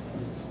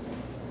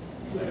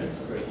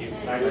 Great.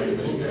 Thank you,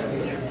 Mr. Chairman.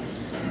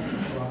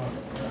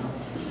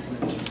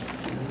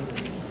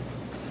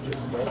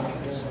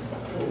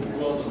 We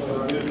also have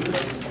our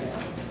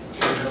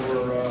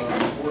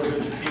Board of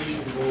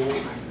Education goals.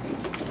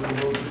 Any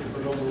motion for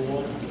number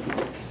 1?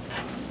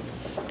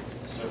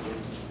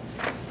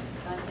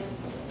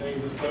 Any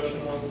discussion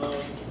on the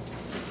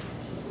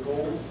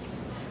goals?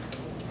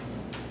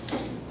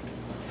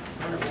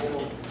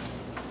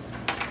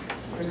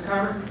 Ms.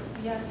 Conner?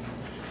 Yes.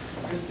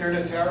 Mr.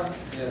 Notaro?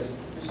 Yes.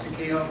 Mr.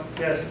 Keel?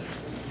 Yes.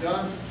 Mr.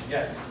 Dunn?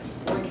 Yes.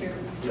 Mr. Boykin?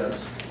 Yes.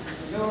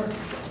 Mr. Miller?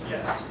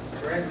 Yes.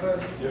 Mr.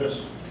 Radcliffe? Yes.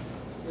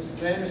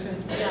 Mrs. Anderson?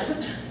 Yes.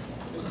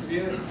 Mr.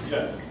 Beal?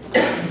 Yes.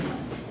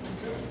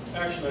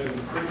 Action item,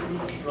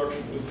 curriculum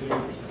instruction, Mrs.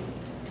 Anderson.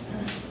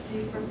 Do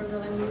you prefer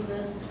that I move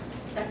the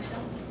section?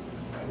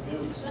 I do.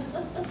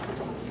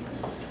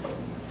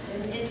 In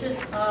the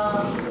interest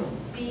of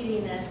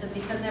speediness, and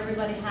because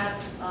everybody has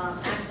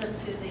access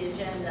to the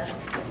agenda,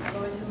 I'm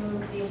going to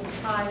move the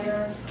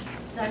entire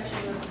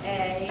section of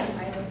A,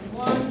 items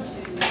 1,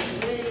 2,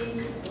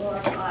 3, 4,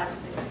 5,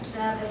 6,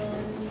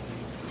 7,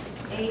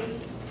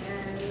 8,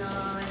 and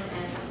 9,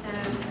 and 10,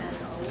 and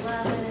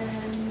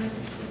 11.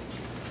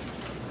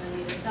 I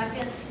need a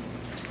second.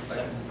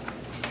 Second.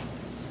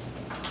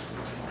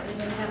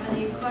 Anybody have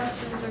any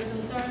questions or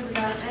concerns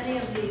about any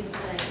of these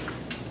things?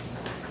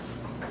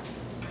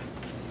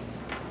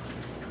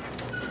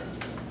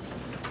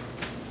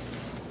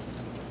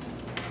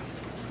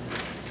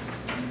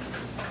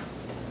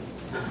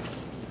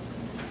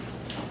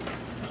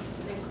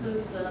 It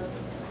includes the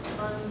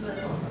funds that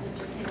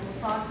Mr. Campbell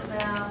talked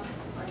about,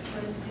 our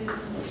choice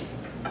students,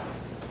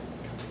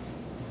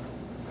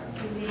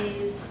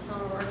 PVs,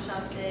 summer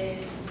workshop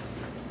days,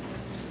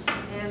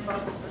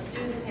 handbooks for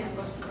students,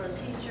 handbooks for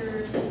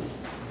teachers,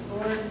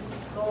 board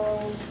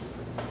goals,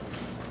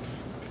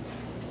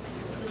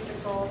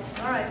 district goals.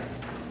 All right.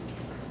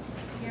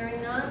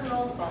 Hearing none,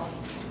 roll call.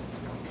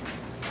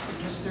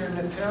 Mr.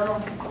 Notaro?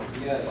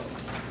 Yes.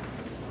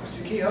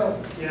 Mr.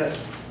 Keel? Yes.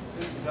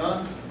 Mr.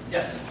 Dunn?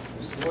 Yes.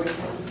 Mr. Boykin?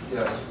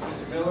 Yes.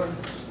 Mr. Miller?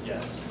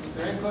 Yes. Mr.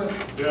 Radcliffe?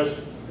 Yes.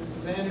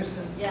 Mrs.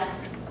 Anderson?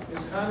 Yes.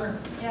 Ms. Conner?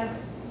 Yes.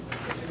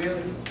 Mr. Beal?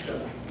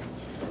 Yes.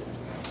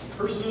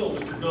 Personnel,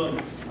 Mr.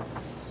 Dunn.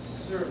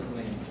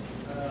 Certainly.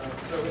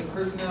 So in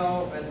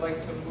personnel, I'd like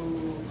to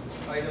move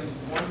items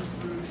 1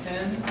 through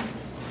 10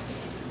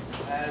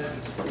 as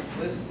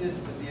listed,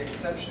 with the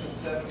exception of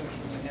 7, which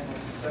we're going to handle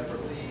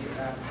separately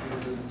after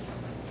the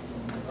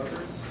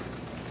others.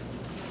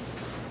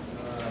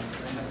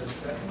 Can I have a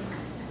second?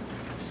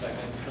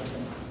 Second.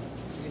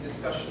 Any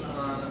discussion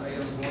on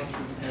items 1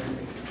 through 10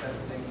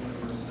 excepting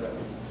number 7?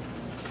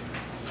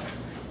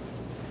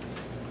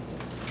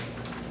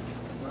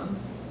 None?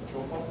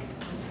 Roll call?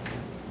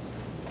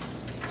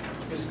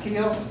 Ms.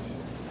 Keel?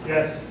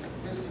 Yes.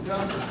 Mr.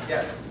 Dunn?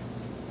 Yes.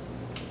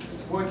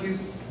 Mr. Boykin?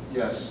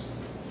 Yes.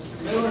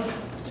 Mr. Miller?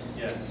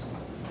 Yes.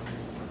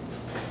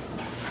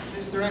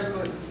 Mr.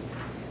 Radcliffe?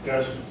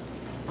 Yes.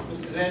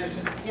 Mrs.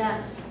 Anderson?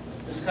 Yes.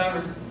 Ms.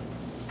 Conner?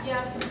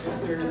 Yes.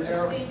 Mr.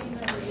 Notaro?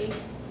 Number 8.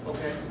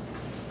 Okay.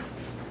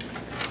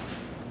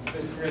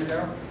 Mr.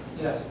 Notaro?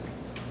 Yes.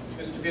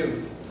 Mr. Beal?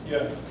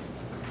 Yes.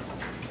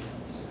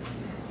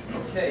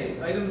 Okay,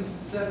 item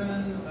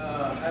 7,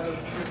 out of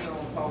personnel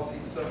and policy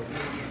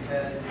subcommittee, we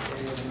had an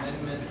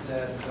amendment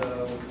that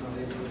was not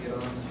able to get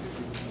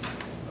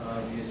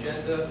onto the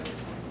agenda.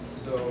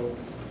 So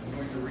I'm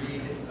going to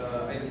read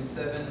item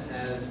 7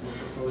 as we're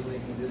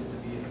proposing this to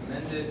be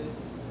amended.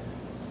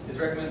 It's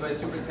recommended by the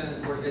Superintendent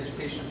of the Board of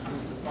Education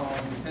approves the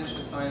following detention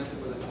assignments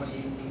for the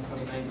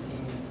 2018-2019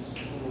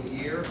 school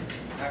year.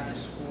 After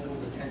school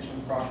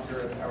detention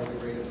proctor at the hourly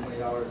rate of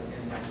 $20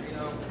 in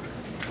Macrino.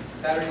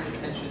 Saturday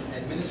detention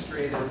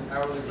administrative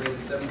hourly rate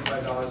is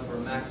 $75 for a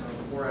maximum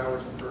of 4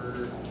 hours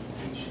per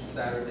each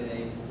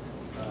Saturday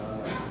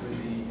with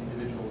the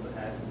individuals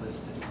as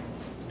listed.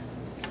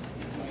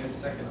 Seeking a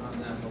second on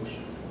that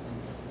motion.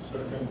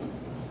 Second.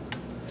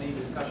 Any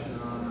discussion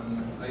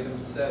on item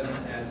 7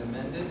 as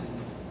amended?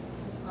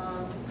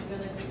 I'm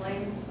going to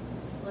explain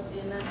what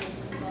the amendment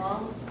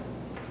involved.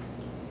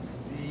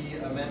 The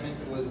amendment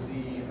was the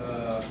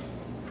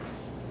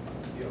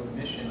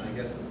omission, I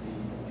guess, of the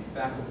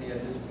faculty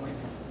at this point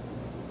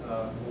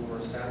for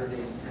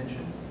Saturday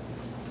detention.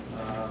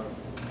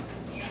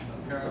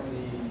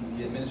 Apparently,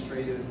 the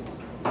administrative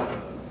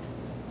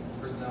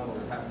personnel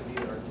will have to be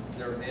there.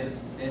 They're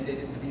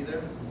mandated to be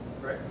there,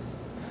 correct?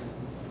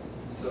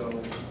 So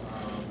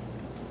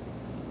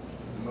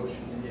the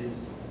motion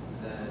is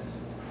that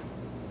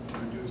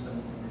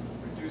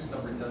reduce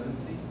some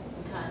redundancy.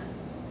 Okay.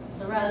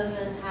 So rather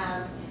than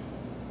have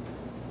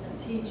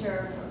a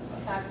teacher, a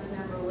faculty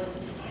member with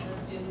the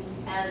students,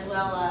 as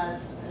well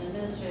as an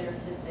administrator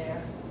sit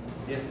there.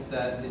 If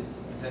that is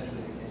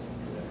potentially the case.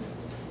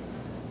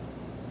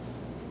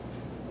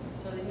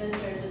 So the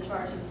administrator is in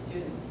charge of the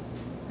students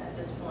at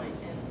this point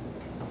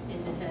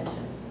in detention.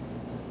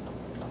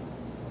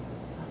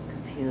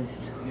 confused.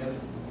 Any other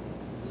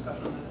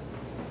discussion on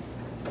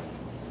that?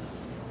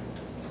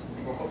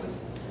 Roll call, please.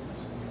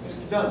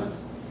 Mr. Dunn.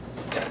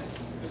 Yes.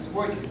 Mr.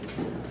 Boyd.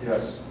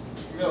 Yes.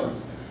 Mr. Miller.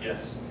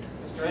 Yes.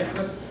 Mr.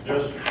 Ankliff.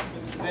 Yes.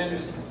 Mrs.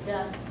 Anderson.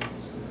 Yes.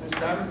 Ms.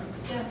 Conner.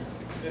 Yes.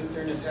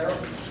 Mr. Notaro.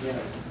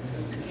 Yes.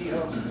 Mr.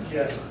 Kehoe.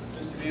 Yes.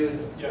 Mr. Beely.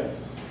 Yes.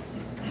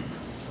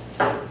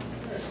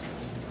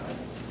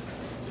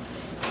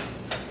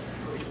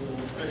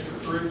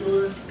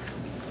 Extracurricular,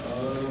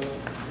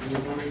 any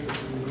motion to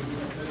move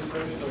this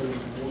section,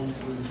 items 1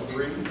 through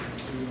 3?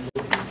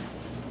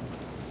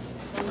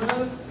 So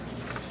moved.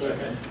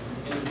 Second.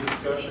 Any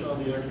discussion on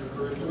the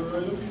extracurricular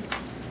items?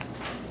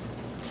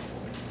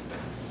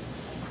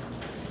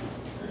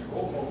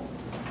 Roll call.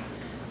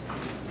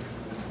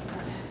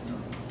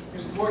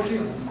 Mr. Boyd.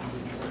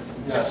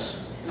 Yes.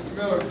 Mr.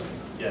 Miller.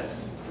 Yes.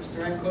 Mr.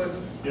 Ankliff.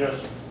 Yes.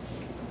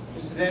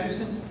 Mrs.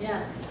 Anderson.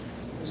 Yes.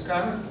 Ms.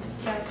 Conner.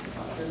 Yes.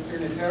 Mr.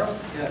 Notaro.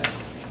 Yes.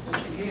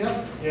 Mr.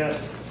 Kehoe. Yes.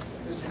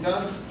 Mr.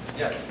 Dunn.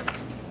 Yes.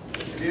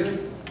 Mr. Beely.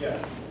 Yes.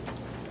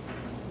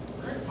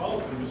 All right,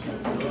 policy,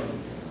 Mr. Dunn.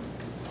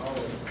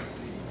 Policy.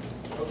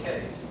 Okay.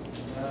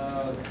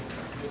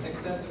 There's an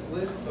extensive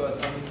list, but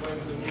I'm going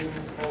to move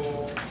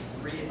all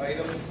 3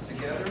 items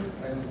together,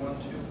 items 1,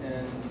 2,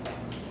 and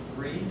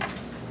 3.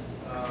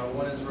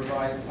 One is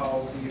revised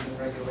policies and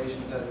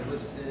regulations as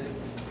listed.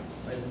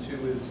 Item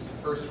 2 is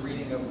first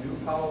reading of new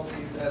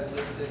policies as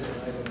listed,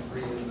 and item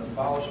 3 is an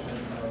abolishment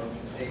of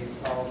a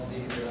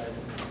policy that I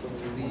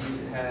believe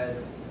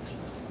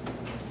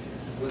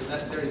was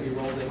necessary to be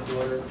rolled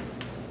into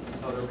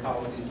other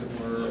policies that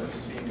were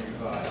being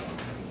revised.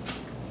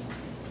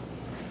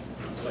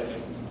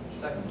 Second.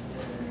 Second,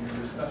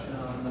 any discussion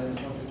on items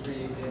 1 through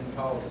 3 in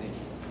policy?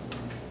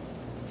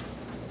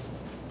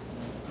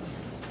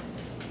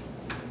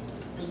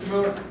 Mr.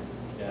 Miller.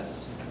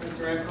 Yes.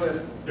 Mr.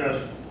 Ankliff.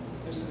 Yes.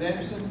 Mrs.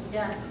 Anderson.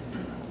 Yes.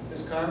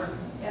 Ms. Conner.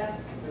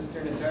 Yes.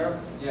 Mr. Notaro.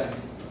 Yes.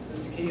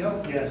 Mr.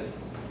 Kehoe. Yes.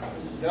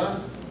 Mr.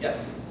 Dunn.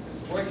 Yes.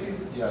 Mr. Boyd.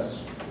 Yes.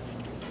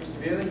 Mr.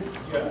 Beely.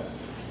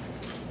 Yes.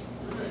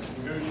 Okay,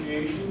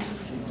 negotiations,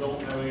 we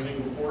don't have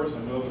anything before us. I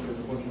know that there's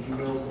a bunch of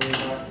emails going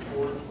back and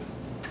forth.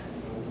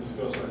 We'll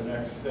discuss our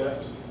next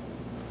steps.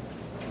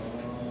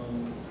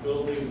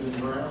 Buildings and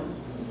grounds,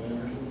 Mrs.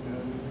 Anderson, do you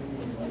have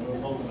anything? I know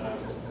something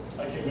happened.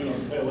 I came in on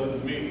the tail end of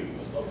the meeting,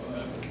 but something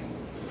happened.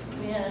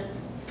 We had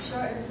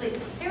short and sweet.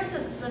 Here's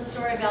the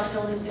story about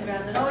buildings and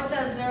grounds. It always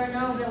says there are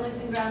no buildings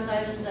and grounds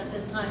items at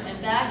this time. And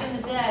back in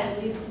the day,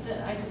 I used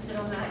to sit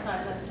on that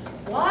side,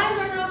 but why are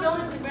there no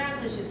buildings and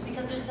grounds issues?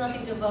 Because there's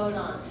nothing to vote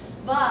on.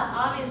 But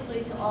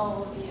obviously to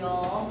all of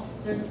y'all,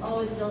 there's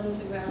always buildings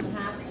and grounds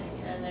happening.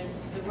 And they're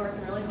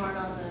working really hard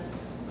on the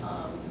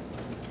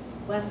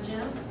West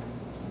Gym,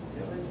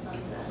 with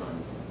Sunset.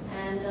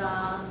 And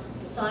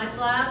the science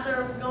labs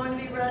are going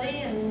to be ready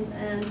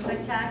and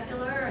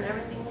spectacular, and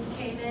everything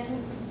came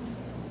in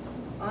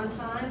on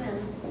time and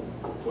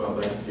Well,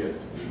 that's yet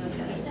to be.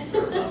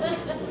 okay.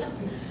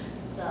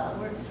 So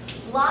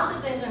lots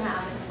of things are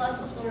happening. Plus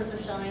the floors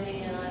are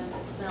shiny and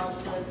it smells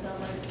good. It smells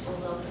like the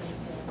school's opening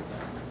soon. So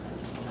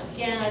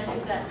again, I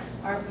think that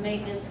our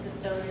maintenance,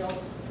 custodial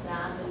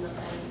staff, and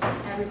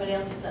everybody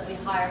else that we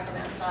hire from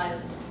outside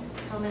is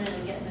coming in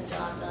and getting the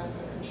job done so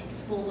that the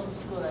school looks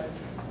good. I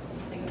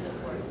think it's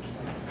important. So.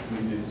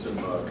 We did some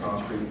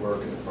concrete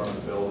work in the front of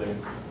the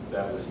building.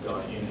 That was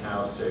done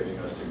in-house, saving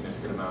a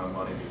significant amount of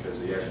money because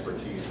of the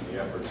expertise and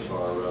the efforts of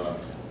our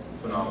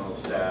phenomenal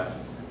staff,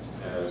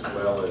 as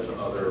well as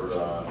other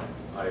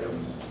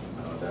items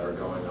that are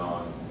going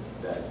on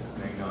that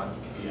may not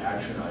be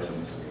action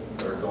items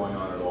that are going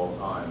on at all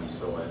times,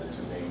 so as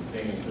to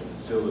maintain the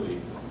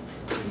facility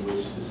in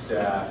which the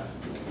staff,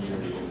 the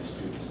community, and the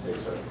students take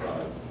such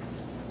pride.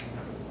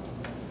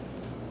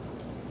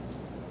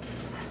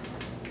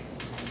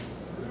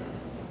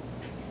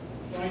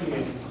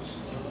 Finance.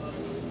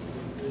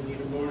 We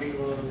need a motion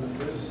on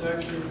this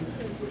section,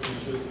 which is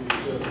just the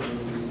acceptance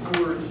of the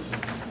reports,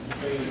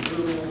 paying the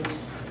bills,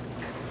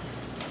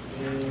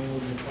 and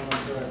the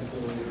contracts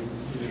that are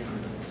issued.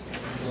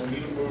 So I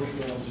need a motion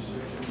on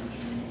section G.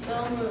 So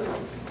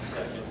moved.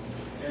 Second.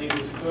 Any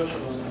discussion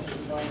on the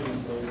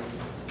finance item?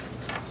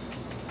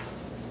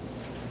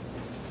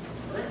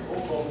 All right,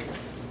 roll call.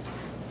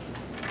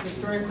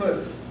 Mr.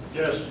 Ankliff.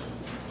 Yes.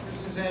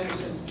 Mrs.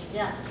 Anderson.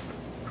 Yes.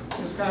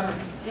 Ms. Conner.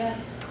 Yes.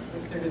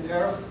 Mr.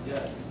 Notaro.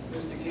 Yes.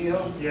 Mr.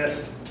 Kehoe. Yes.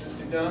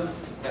 Mr. Dunn.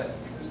 Yes.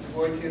 Mr.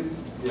 Boyd.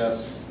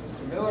 Yes.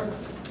 Mr. Miller.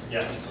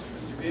 Yes.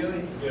 Mr.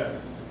 Beely.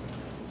 Yes.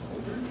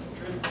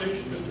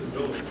 Transportation, Mr.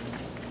 Miller.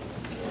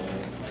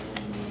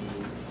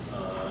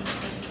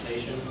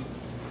 Transportation,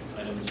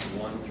 items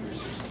 1 through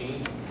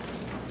 16,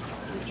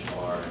 which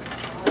are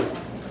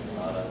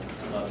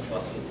a lot of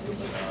fussy.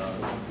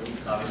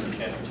 Obviously,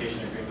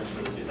 transportation agreements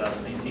for the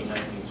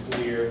 2018-19 school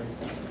year,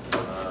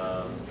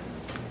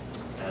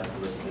 as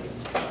listed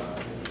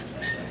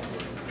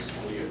for the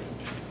school year.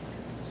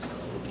 So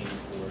looking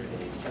for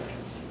a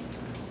second.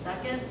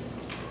 Second.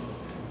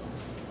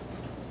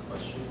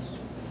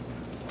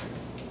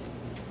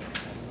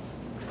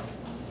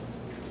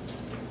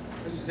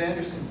 Mr. Mrs.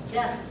 Anderson?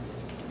 Yes.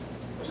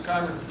 Ms.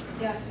 Conrad?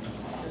 Yes.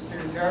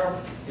 Mr.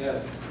 Notaro?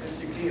 Yes.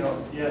 Mr.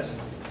 Kehoe? Yes.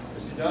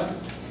 Mr. Dunn?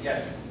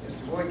 Yes.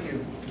 Mr.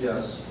 Boyku?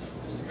 Yes.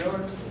 Mr.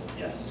 Miller?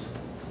 Yes.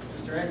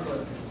 Mr.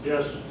 Ankliff?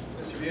 Yes.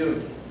 Mr.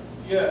 Bueller?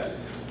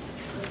 Yes.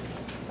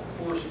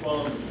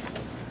 Correspondence.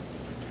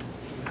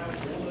 We have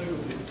one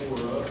item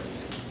before us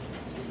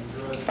to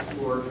address to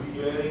our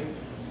VA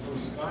from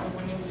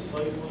Skywind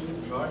Cycling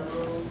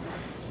Gyro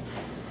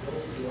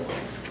LCL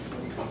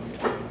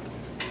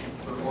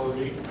or RV.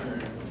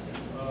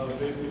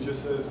 Basically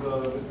just says,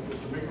 Mr.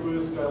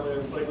 Minkowitz,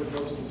 Skyland Cycling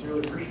Club sincerely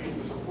appreciates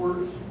the support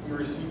we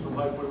received from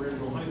High Point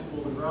Regional High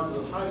School. The grounds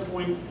at High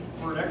Point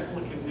were in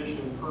excellent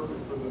condition, perfect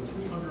for the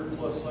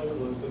 300+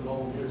 cyclists and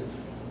volunteers.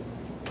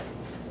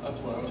 That's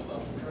why I was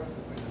stopping traffic.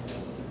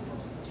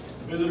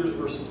 Visitors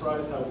were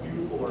surprised how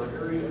beautiful our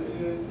area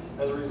is.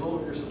 As a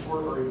result of your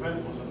support, our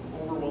event was an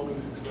overwhelming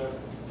success.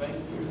 Thank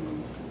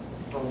you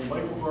from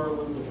Michael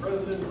Garland, the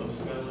president of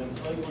Skyline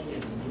Cycling,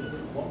 and Neil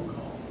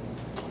Blumkamp,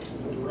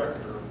 the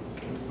director.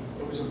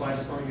 It was a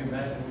bicycling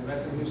event, and we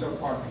let them use our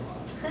parking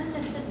lot.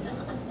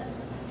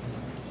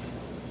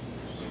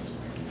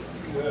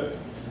 Good.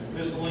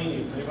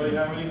 Miscellaneous. Anybody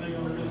have anything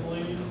under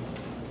miscellaneous?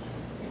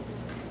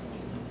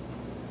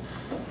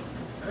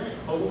 All right,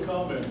 public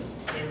comments.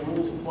 Same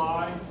rules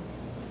apply.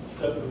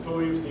 Step to the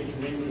podium, state your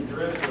name and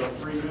address. You have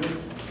 3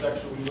 minutes. The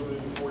section will be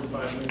limited to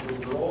 45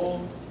 minutes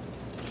overall.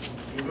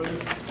 Anybody?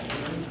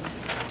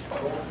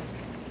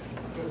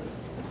 Good.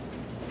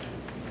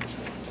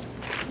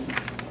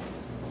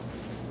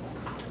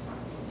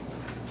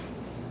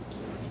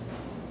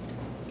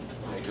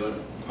 How you doing?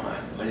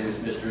 My name is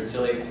Mr.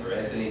 Tilly, or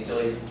Anthony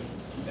Tilly,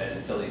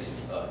 and Tilly's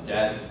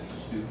dad,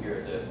 student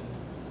here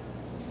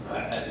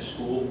at the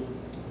school.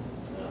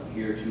 I'm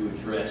here to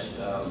address,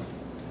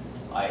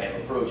 I have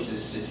approached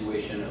this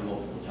situation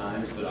multiple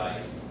times, but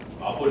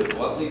I'll put it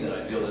bluntly that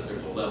I feel that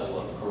there's a level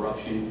of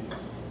corruption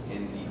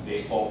in the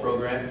baseball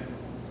program,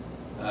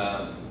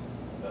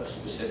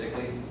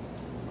 specifically.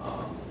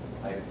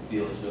 I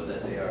feel as though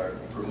that they are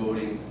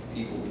promoting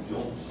people who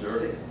don't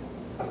deserve it.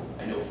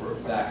 I know for a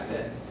fact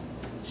that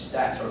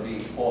stats are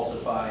being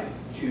falsified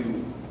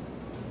to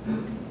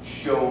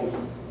show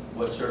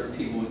what certain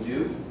people would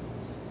do,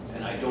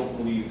 and I don't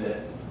believe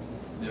that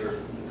the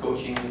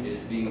coaching is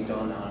being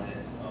done on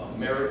a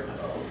merit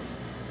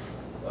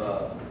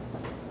of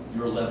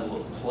your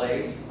level of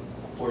play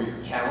or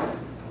your talent.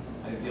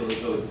 I feel as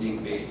though it's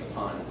being based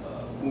upon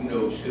who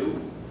knows who,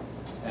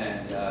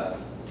 and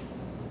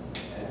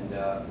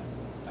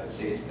I'd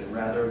say it's been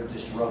rather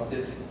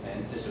disruptive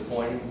and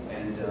disappointing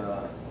and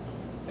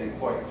been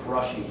quite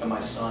crushing to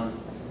my son,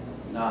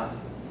 not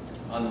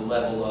on the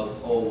level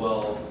of, oh,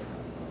 well,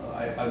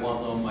 I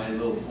want my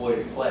little boy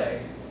to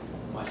play.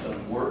 My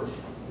son worked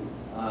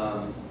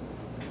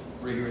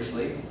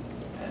rigorously,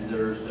 and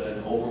there's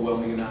an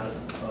overwhelming amount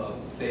of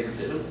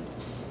favoritism.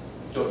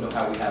 Don't know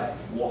how we have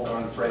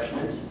walk-on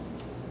freshmen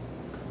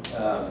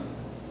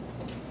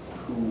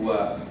who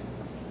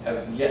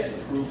have yet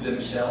to prove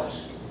themselves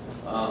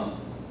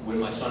when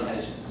my son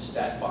has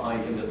stats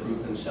behind him to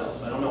prove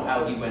themselves. I don't know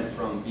how he went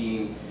from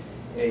being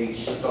a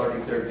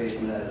starting third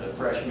baseman as a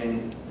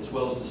freshman, as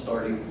well as the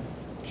starting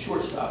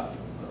shortstop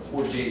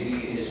for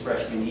JV in his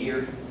freshman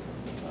year,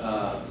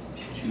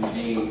 to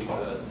being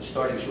the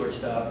starting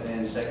shortstop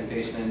and second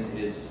baseman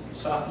his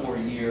sophomore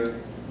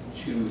year,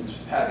 to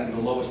having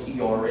the lowest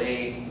ERA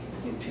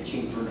in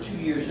pitching for 2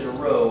 years in a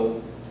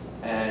row,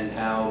 and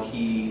how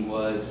he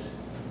was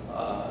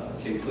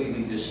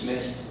completely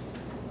dismissed.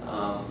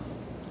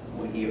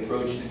 When he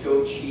approached the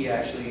coach, he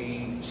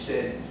actually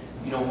said,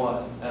 you know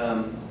what,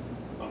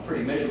 I'm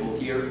pretty miserable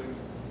here,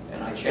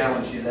 and I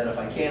challenge you that if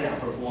I can't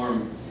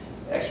outperform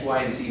X,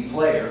 Y, and Z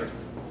player,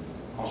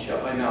 I'll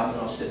shut my mouth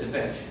and I'll sit the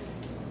bench.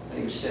 And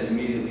he was sent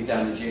immediately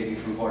down to JV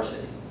from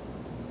varsity.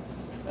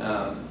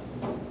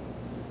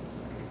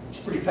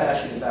 He's pretty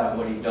passionate about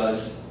what he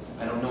does.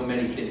 I don't know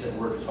many kids that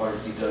work as hard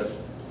as he does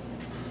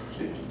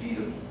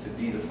to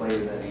be the player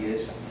that he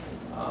is.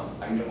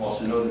 I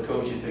also know the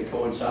coach has been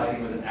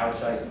coinciding with an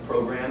outside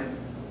program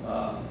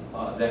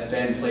that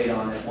Ben played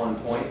on at one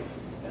point.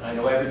 And I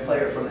know every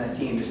player from that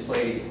team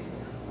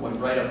went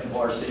right up to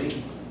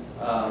varsity,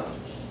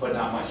 but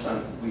not my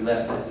son. We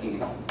left that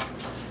team. I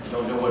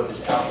don't know what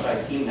this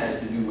outside team has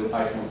to do with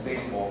High Point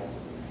baseball.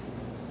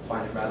 I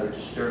find it rather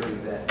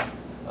disturbing that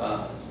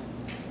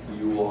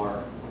you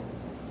are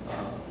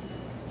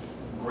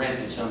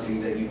granted something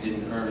that you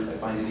didn't earn. I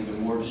find it even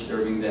more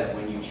disturbing that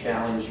when you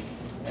challenge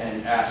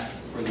and ask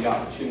for the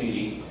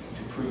opportunity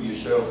to prove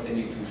yourself, and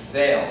if you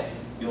fail,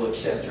 you'll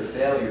accept your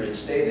failure and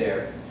stay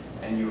there,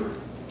 and you're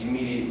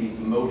immediately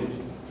demoted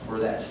for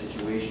that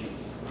situation.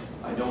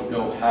 I don't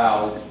know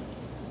how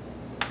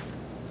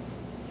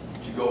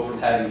to go from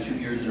having 2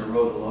 years in a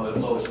row the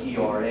lowest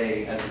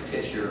ERA as a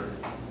pitcher,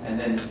 and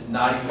then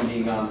not even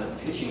being on the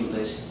pitching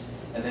list,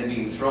 and then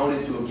being thrown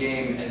into a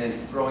game, and then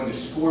throwing a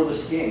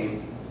scoreless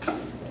game,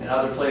 and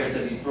other players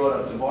that he's brought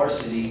up to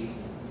varsity,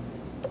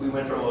 we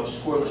went from a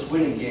scoreless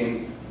winning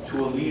game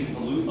to a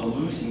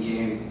losing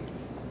game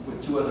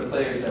with 2 other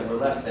players that were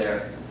left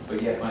there.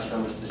 but yet my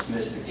son was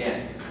dismissed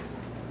again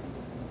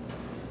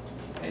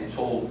and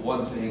told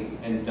one thing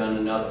and done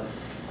another.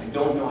 I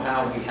don't know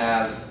how we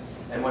have,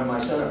 and when my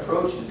son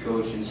approached the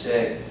coach and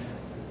said,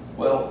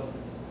 well,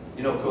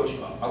 you know, coach,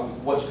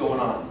 what's going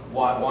on?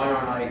 Why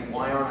aren't I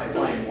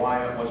playing?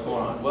 What's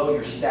going on? Well,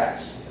 your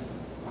stats.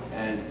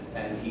 And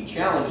he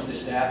challenged the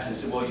stats and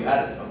said, well, you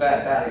had a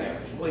bad batting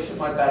average. Well, he said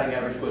my batting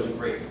average wasn't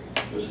great.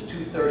 It was a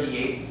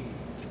 238,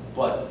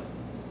 but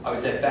I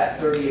was at bat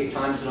 38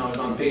 times and I was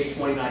on base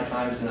 29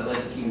 times and I led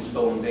the team in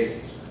stolen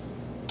bases.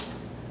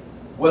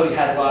 Well, you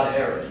had a lot of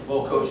errors.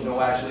 Well, coach, no,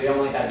 actually, I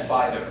only had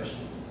 5 errors.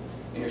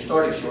 And your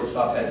starting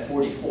shortstop had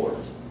 44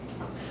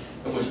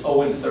 and was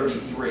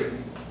 0-33.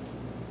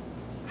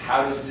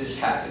 How does this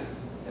happen?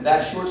 And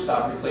that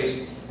shortstop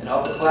replaced an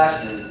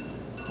upperclassman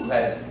who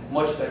had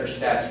much better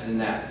stats than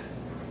that.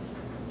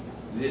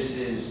 This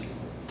is,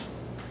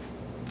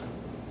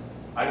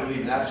 I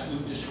believe, an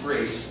absolute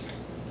disgrace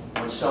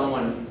when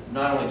someone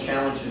not only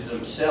challenges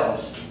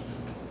themselves,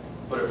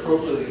 but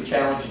appropriately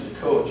challenges a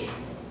coach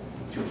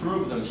to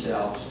prove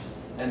themselves,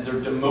 and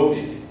they're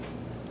demoted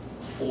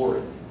for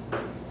it.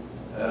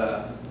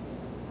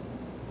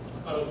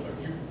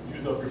 You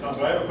used up your time,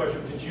 but I have a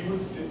question.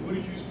 Who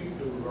did you speak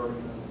to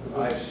regarding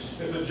this?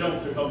 It's a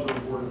jump to come to the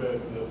Board of Ed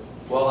for this.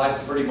 Well, I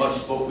pretty much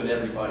spoke with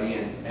everybody,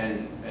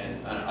 and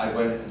I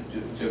went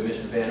to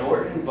Mr. Van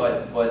Orten,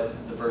 but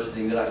the first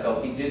thing that I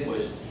felt he did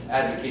was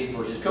advocate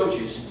for his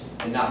coaches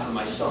and not for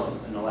my son.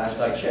 And the last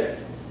I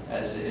checked,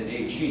 as an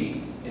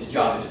AG, his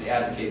job is to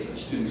advocate for the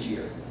students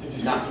here, Did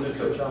you not speak for to the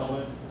Mr. coaches.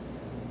 Talman?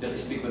 Did I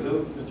speak with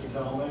who? Mr.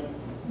 Talman?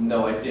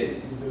 No, I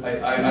didn't.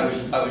 I've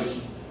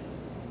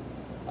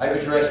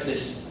addressed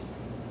this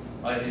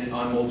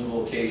on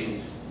multiple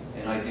occasions,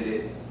 and I did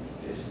it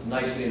as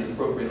nicely and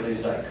appropriately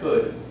as I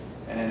could,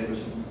 and it was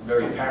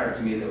very apparent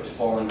to me that it was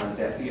falling on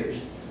deaf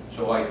ears.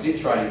 So I did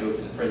try to go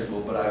to the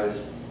principal, but I was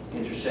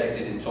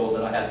intersected and told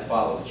that I had to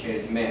follow the chain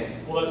of command.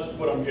 Well, that's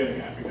what I'm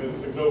getting at, because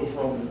to go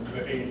from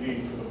the AD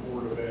to the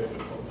Board of Ed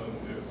with something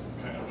is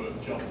kind of a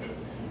jump.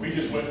 We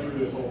just went through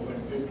this whole thing.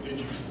 Did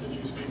you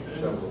speak to him?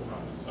 Several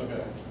times.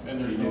 Okay.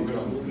 And there's He no did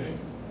come to resolution? me,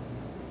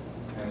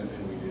 and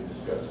we did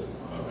discuss it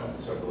on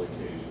several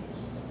occasions.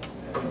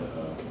 And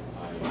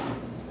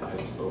I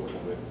had spoken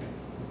with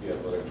the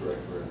athletic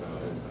director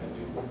about it. I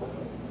did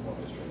inform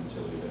Mr.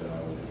 Antilli that I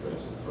would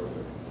address it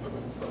further. But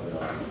at the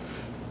time,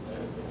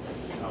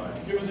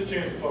 Give us a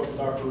chance to talk to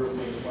Dr.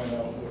 Ripley to find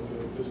out what the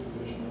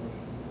disposition is.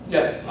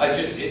 Yeah,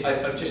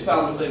 I've just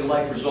found in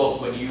life results,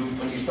 when you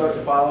start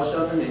to follow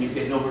something and you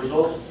get no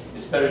results,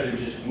 it's better to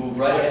just move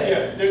right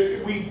ahead.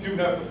 Yeah, we do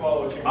have to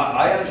follow a chain.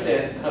 I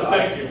understand. But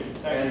thank you.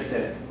 I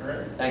understand. All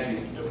right. Thank you.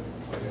 Yep.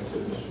 like I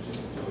said, Mr.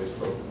 Antilli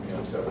spoke with me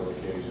on several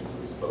occasions.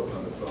 We spoke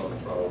on the phone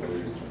probably at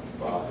least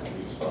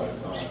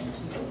 5 times,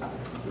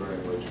 during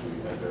which we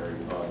had very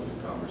positive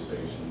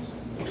conversations.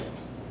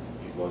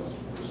 He was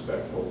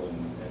respectful and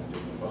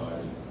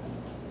dignified.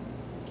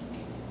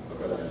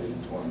 But I did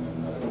inform them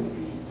that it would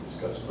be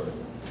discussed further.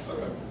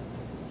 Okay.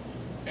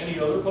 Any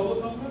other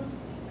public comments?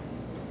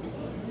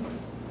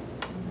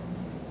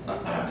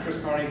 Chris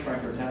Carney,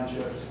 Frankfurt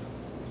Township.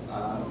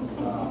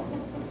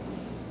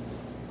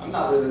 I'm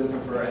not really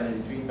looking for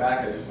any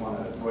feedback. I just want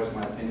to voice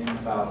my opinion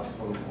about,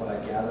 from what I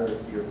gather,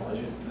 your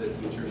budget for the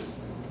teachers.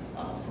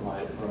 From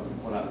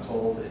what I'm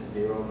told, it's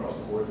 0 across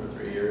the board for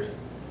 3 years.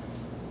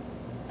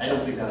 I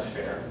don't think that's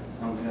fair.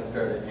 I don't think that's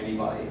fair to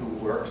anybody who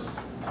works.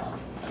 I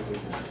think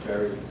it's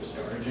very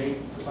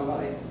discouraging for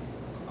somebody.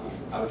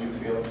 How would you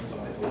feel if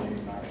somebody told you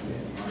you're not going to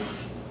get any money?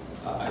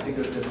 I think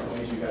there's different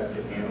ways you guys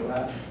can handle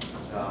that.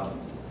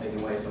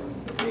 Taking away some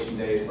vacation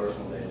days,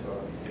 personal days,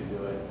 however you can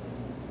do it.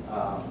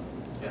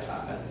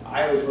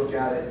 I always look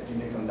at it, if you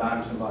make them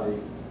dime somebody,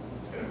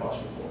 it's going to cost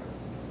you more.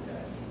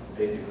 Okay?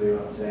 Basically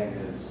what I'm saying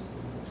is,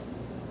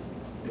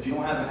 if you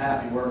don't have a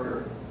happy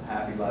worker, a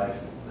happy life,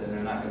 then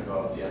they're not going to go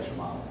out the extra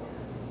mile for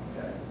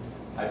you. Okay?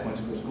 I went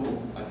to good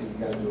school. I think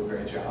you guys do a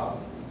great job.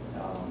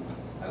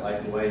 I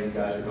like the way you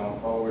guys are going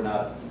forward,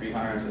 not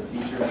rehiring some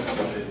teachers,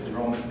 because the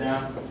enrollment's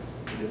down.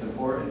 It's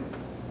important.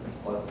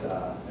 But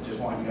I just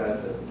want you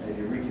guys to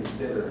maybe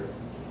reconsider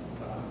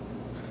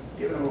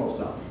giving them a little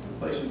something.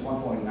 Inflation's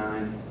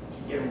 1.9. You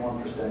give them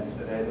 1%. You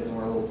said, hey, listen,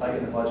 we're a little tight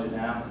in the budget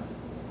now.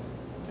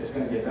 It's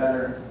going to get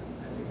better.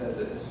 I think that's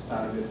it's a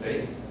sign of good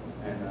faith,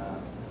 and I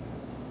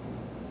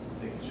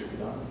think it should be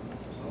done.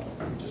 So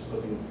I'm just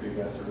looking for you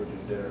guys to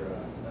reconsider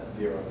that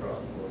 0 across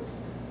the board.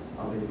 I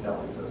don't think it's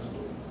healthy for the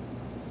school.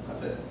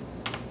 That's it.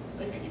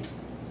 Thank you.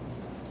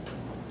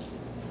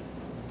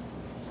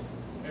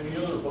 Any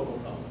other public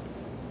comments?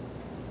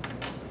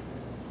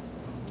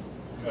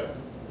 Okay.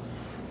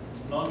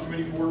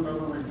 Non-committee board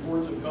member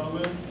reports and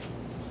comments?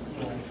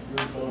 No, you're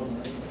done,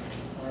 right?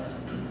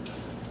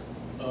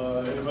 All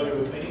right. Anybody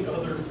with any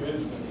other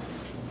business?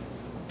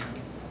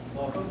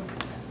 Nothing?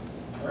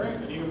 All right, I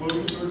need a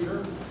motion to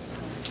adjourn.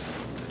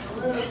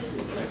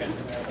 Second.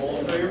 All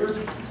in favor?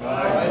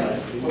 Aye.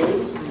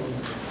 Opposed?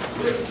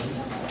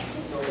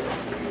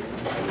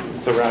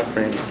 It's a wrap,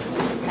 Franny.